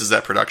replaces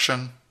that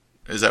production?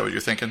 Is that what you're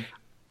thinking?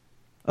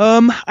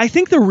 I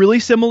think they're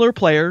really similar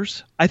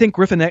players. I think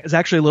Griffin is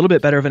actually a little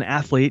bit better of an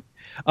athlete,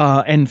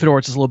 and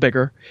Fedorowicz is a little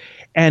bigger.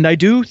 And I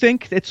do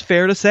think it's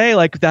fair to say,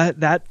 like,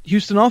 that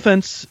Houston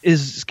offense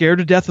is scared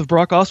to death of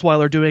Brock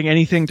Osweiler doing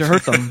anything to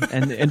hurt them.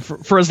 and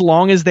for as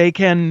long as they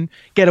can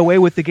get away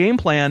with the game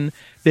plan,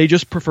 they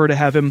just prefer to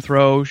have him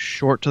throw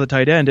short to the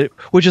tight end,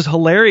 which is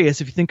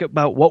hilarious if you think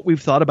about what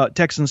we've thought about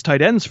Texans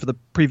tight ends for the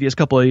previous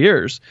couple of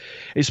years.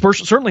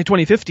 Certainly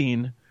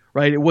 2015,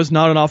 right? It was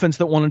not an offense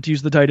that wanted to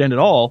use the tight end at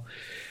all.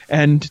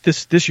 And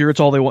this year,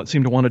 it's all they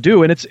seem to want to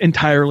do, and it's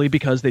entirely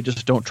because they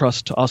just don't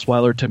trust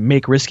Osweiler to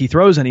make risky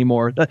throws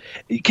anymore.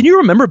 Can you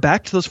remember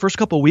back to those first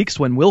couple of weeks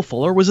when Will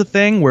Fuller was a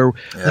thing, where,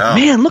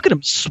 man, look at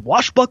him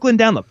swashbuckling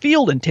down the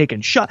field and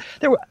taking shots.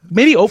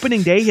 Maybe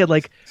opening day,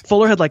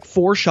 Fuller had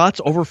 4 shots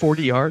over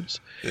 40 yards.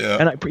 Yeah,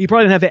 and he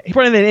probably didn't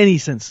have any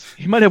since.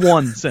 He might have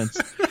one since.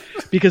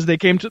 Because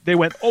they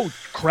went, oh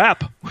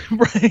crap,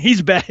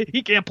 he's bad,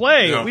 he can't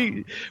play. Yeah.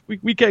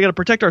 We got to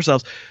protect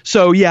ourselves.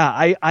 So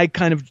yeah,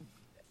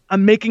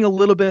 I'm making a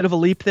little bit of a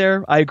leap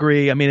there. I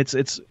agree. I mean, it's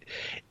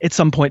at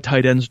some point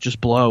tight ends just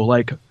blow.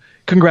 Like,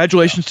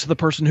 congratulations to the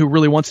person who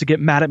really wants to get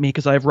mad at me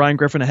because I have Ryan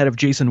Griffin ahead of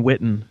Jason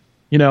Witten.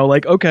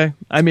 Okay.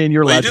 I mean,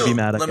 you're allowed to be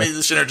mad at me. Let me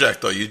just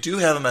interject though. You do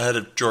have him ahead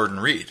of Jordan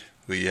Reed,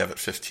 who you have at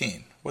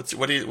 15. What's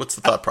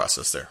the thought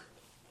process there?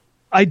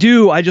 I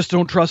do. I just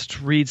don't trust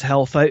Reed's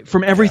health.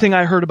 From everything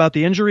I heard about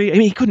the injury, I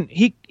mean,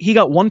 he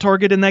got 1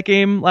 target in that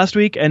game last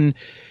week, and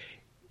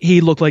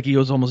he looked like he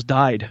was almost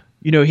died.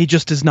 He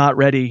just is not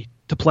ready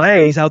to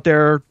play. He's out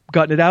there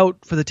gutting it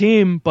out for the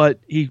team, but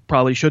he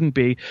probably shouldn't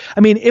be. I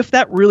mean, if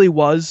that really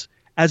was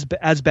as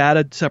bad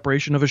a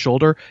separation of a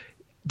shoulder,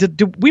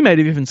 we might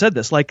have even said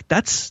this. Like,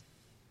 that's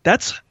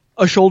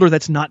a shoulder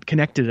that's not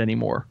connected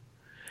anymore.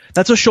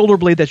 That's a shoulder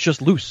blade that's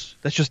just loose.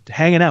 That's just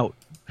hanging out.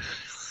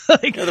 The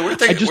weird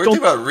thing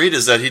about Reed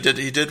is that he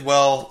did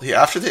well.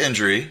 After the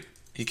injury,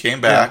 he came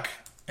back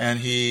and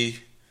he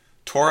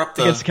tore up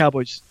against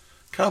the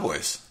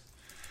Cowboys.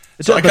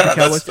 So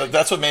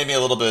that's what made me a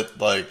little bit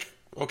like,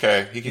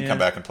 okay, he can come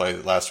back and play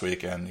last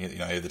week, and he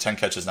had the 10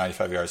 catches,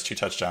 95 yards, 2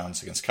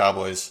 touchdowns against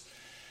Cowboys,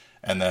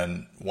 and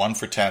then 1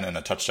 for 10 and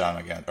a touchdown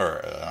again,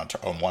 or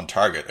on 1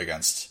 target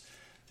against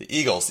the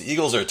Eagles. The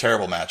Eagles are a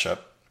terrible matchup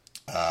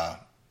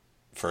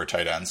for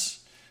tight ends.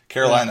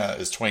 Carolina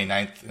is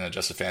 29th in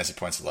adjusted fantasy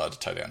points allowed to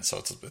tight ends,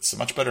 so it's a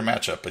much better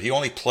matchup. But he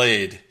only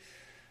played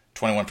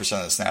 21%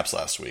 of the snaps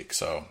last week,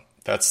 so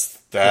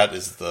that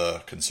is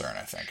the concern,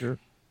 I think.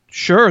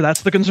 Sure,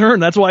 that's the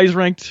concern. That's why he's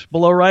ranked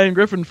below Ryan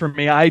Griffin for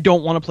me. I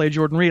don't want to play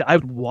Jordan Reed. I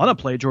would want to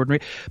play Jordan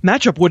Reed.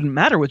 Matchup wouldn't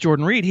matter with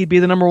Jordan Reed. He'd be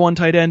the number one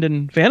tight end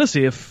in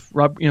fantasy if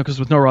Rob, because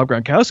with no Rob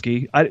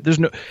Gronkowski,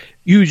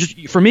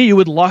 for me, you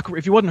would lock,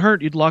 if he wasn't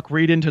hurt, you'd lock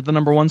Reed into the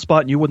number one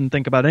spot and you wouldn't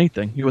think about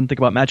anything. You wouldn't think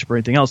about matchup or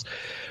anything else.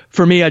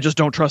 For me, I just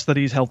don't trust that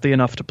he's healthy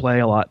enough to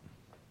play a lot.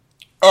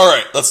 All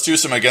right, let's do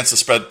some against the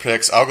spread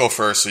picks. I'll go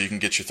first so you can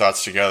get your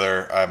thoughts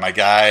together. My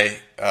guy,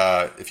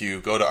 if you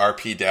go to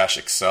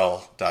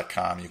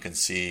rp-excel.com, you can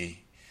see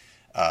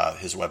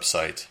his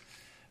website.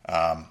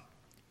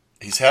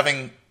 He's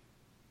having,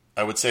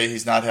 I would say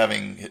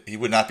he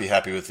would not be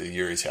happy with the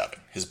year he's having.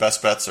 His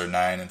best bets are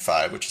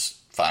 9-5, which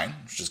is fine,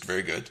 which is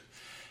very good.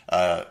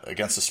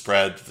 Against the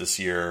spread this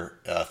year,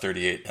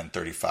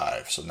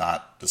 38-35. So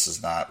this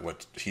is not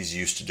what he's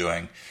used to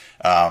doing.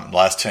 The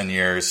last 10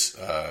 years,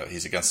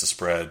 he's against the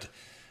spread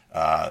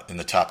in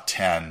the top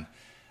 10,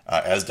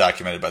 as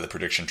documented by the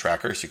prediction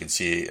tracker. So you can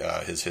see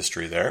his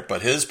history there.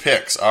 But his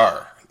picks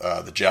are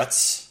the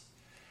Jets,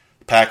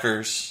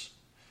 Packers,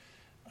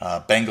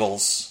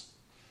 Bengals,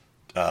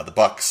 the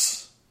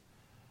Bucks,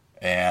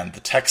 and the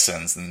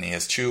Texans. And he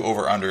has two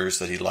over-unders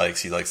that he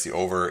likes. He likes the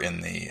over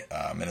in the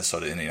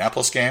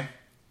Minnesota-Indianapolis game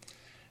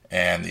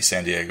and the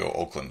San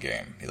Diego-Oakland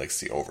game. He likes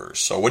the overs.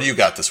 So what do you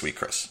got this week,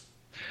 Chris?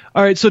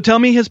 All right, so tell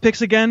me his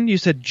picks again. You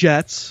said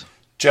Jets.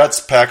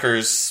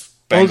 Packers,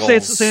 Bengals. Oh, say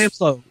it same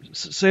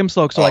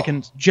slow, so I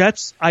can.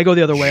 Jets, I go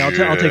the other way. I'll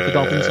take the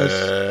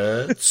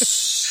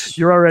Dolphins.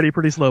 You're already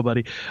pretty slow,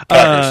 buddy.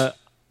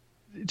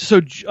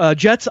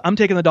 Jets, I'm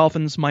taking the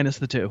Dolphins minus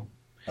the 2.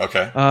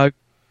 Okay.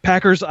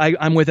 Packers,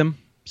 I'm with him.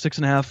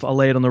 6.5. I'll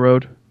lay it on the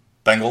road.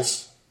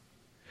 Bengals,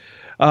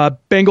 I'm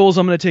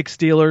going to take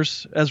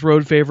Steelers as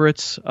road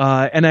favorites.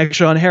 And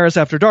actually on Harris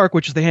After Dark,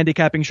 which is the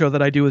handicapping show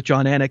that I do with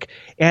John Anik,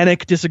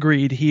 Anik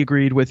disagreed. He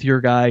agreed with your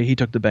guy. He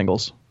took the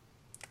Bengals.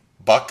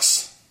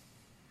 Bucks.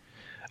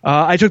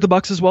 I took the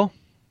Bucks as well.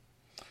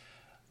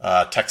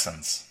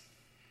 Texans.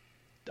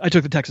 I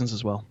took the Texans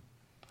as well.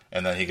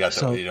 And then you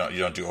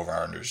don't do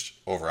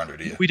over-under,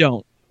 do you? We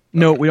don't.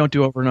 No, we don't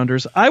do over and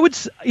unders. I would,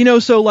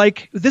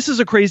 this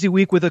is a crazy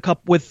week with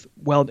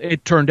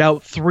it turned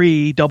out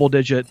 3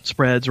 double-digit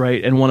spreads,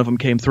 right? And one of them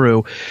came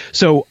through.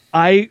 So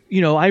I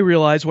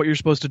realize what you're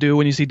supposed to do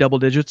when you see double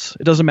digits.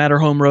 It doesn't matter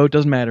home road,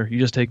 doesn't matter. You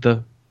just take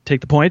the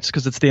points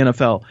because it's the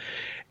NFL.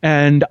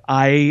 And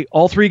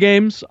all 3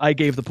 games, I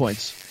gave the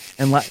points.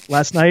 And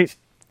last night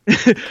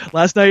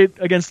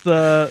against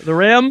the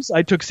Rams,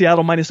 I took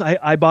Seattle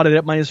I bought it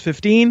at minus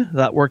 15.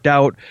 That worked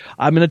out.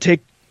 I'm going to take,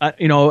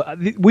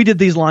 we did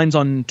these lines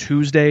on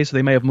Tuesday, so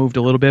they may have moved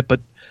a little bit, but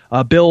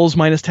Bills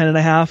minus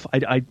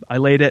 10.5, I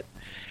laid it,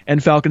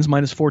 and Falcons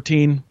minus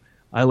 14,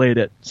 I laid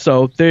it.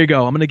 So there you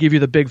go. I'm going to give you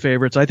the big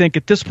favorites. I think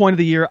at this point of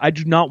the year, I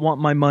do not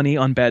want my money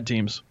on bad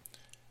teams.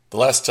 The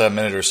last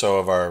minute or so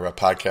of our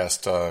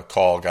podcast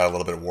call got a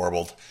little bit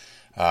warbled,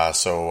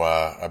 so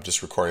I'm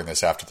just recording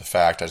this after the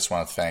fact. I just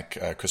want to thank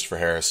Christopher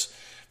Harris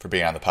for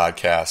being on the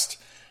podcast.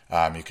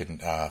 You can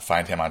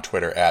find him on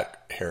Twitter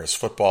at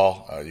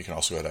HarrisFootball. You can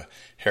also go to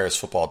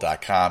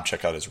harrisfootball.com,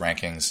 check out his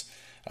rankings.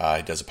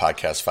 He does a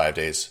podcast 5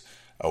 days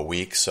a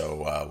week.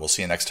 So we'll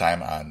see you next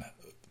time on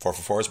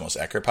 444's Most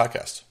Accurate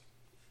Podcast.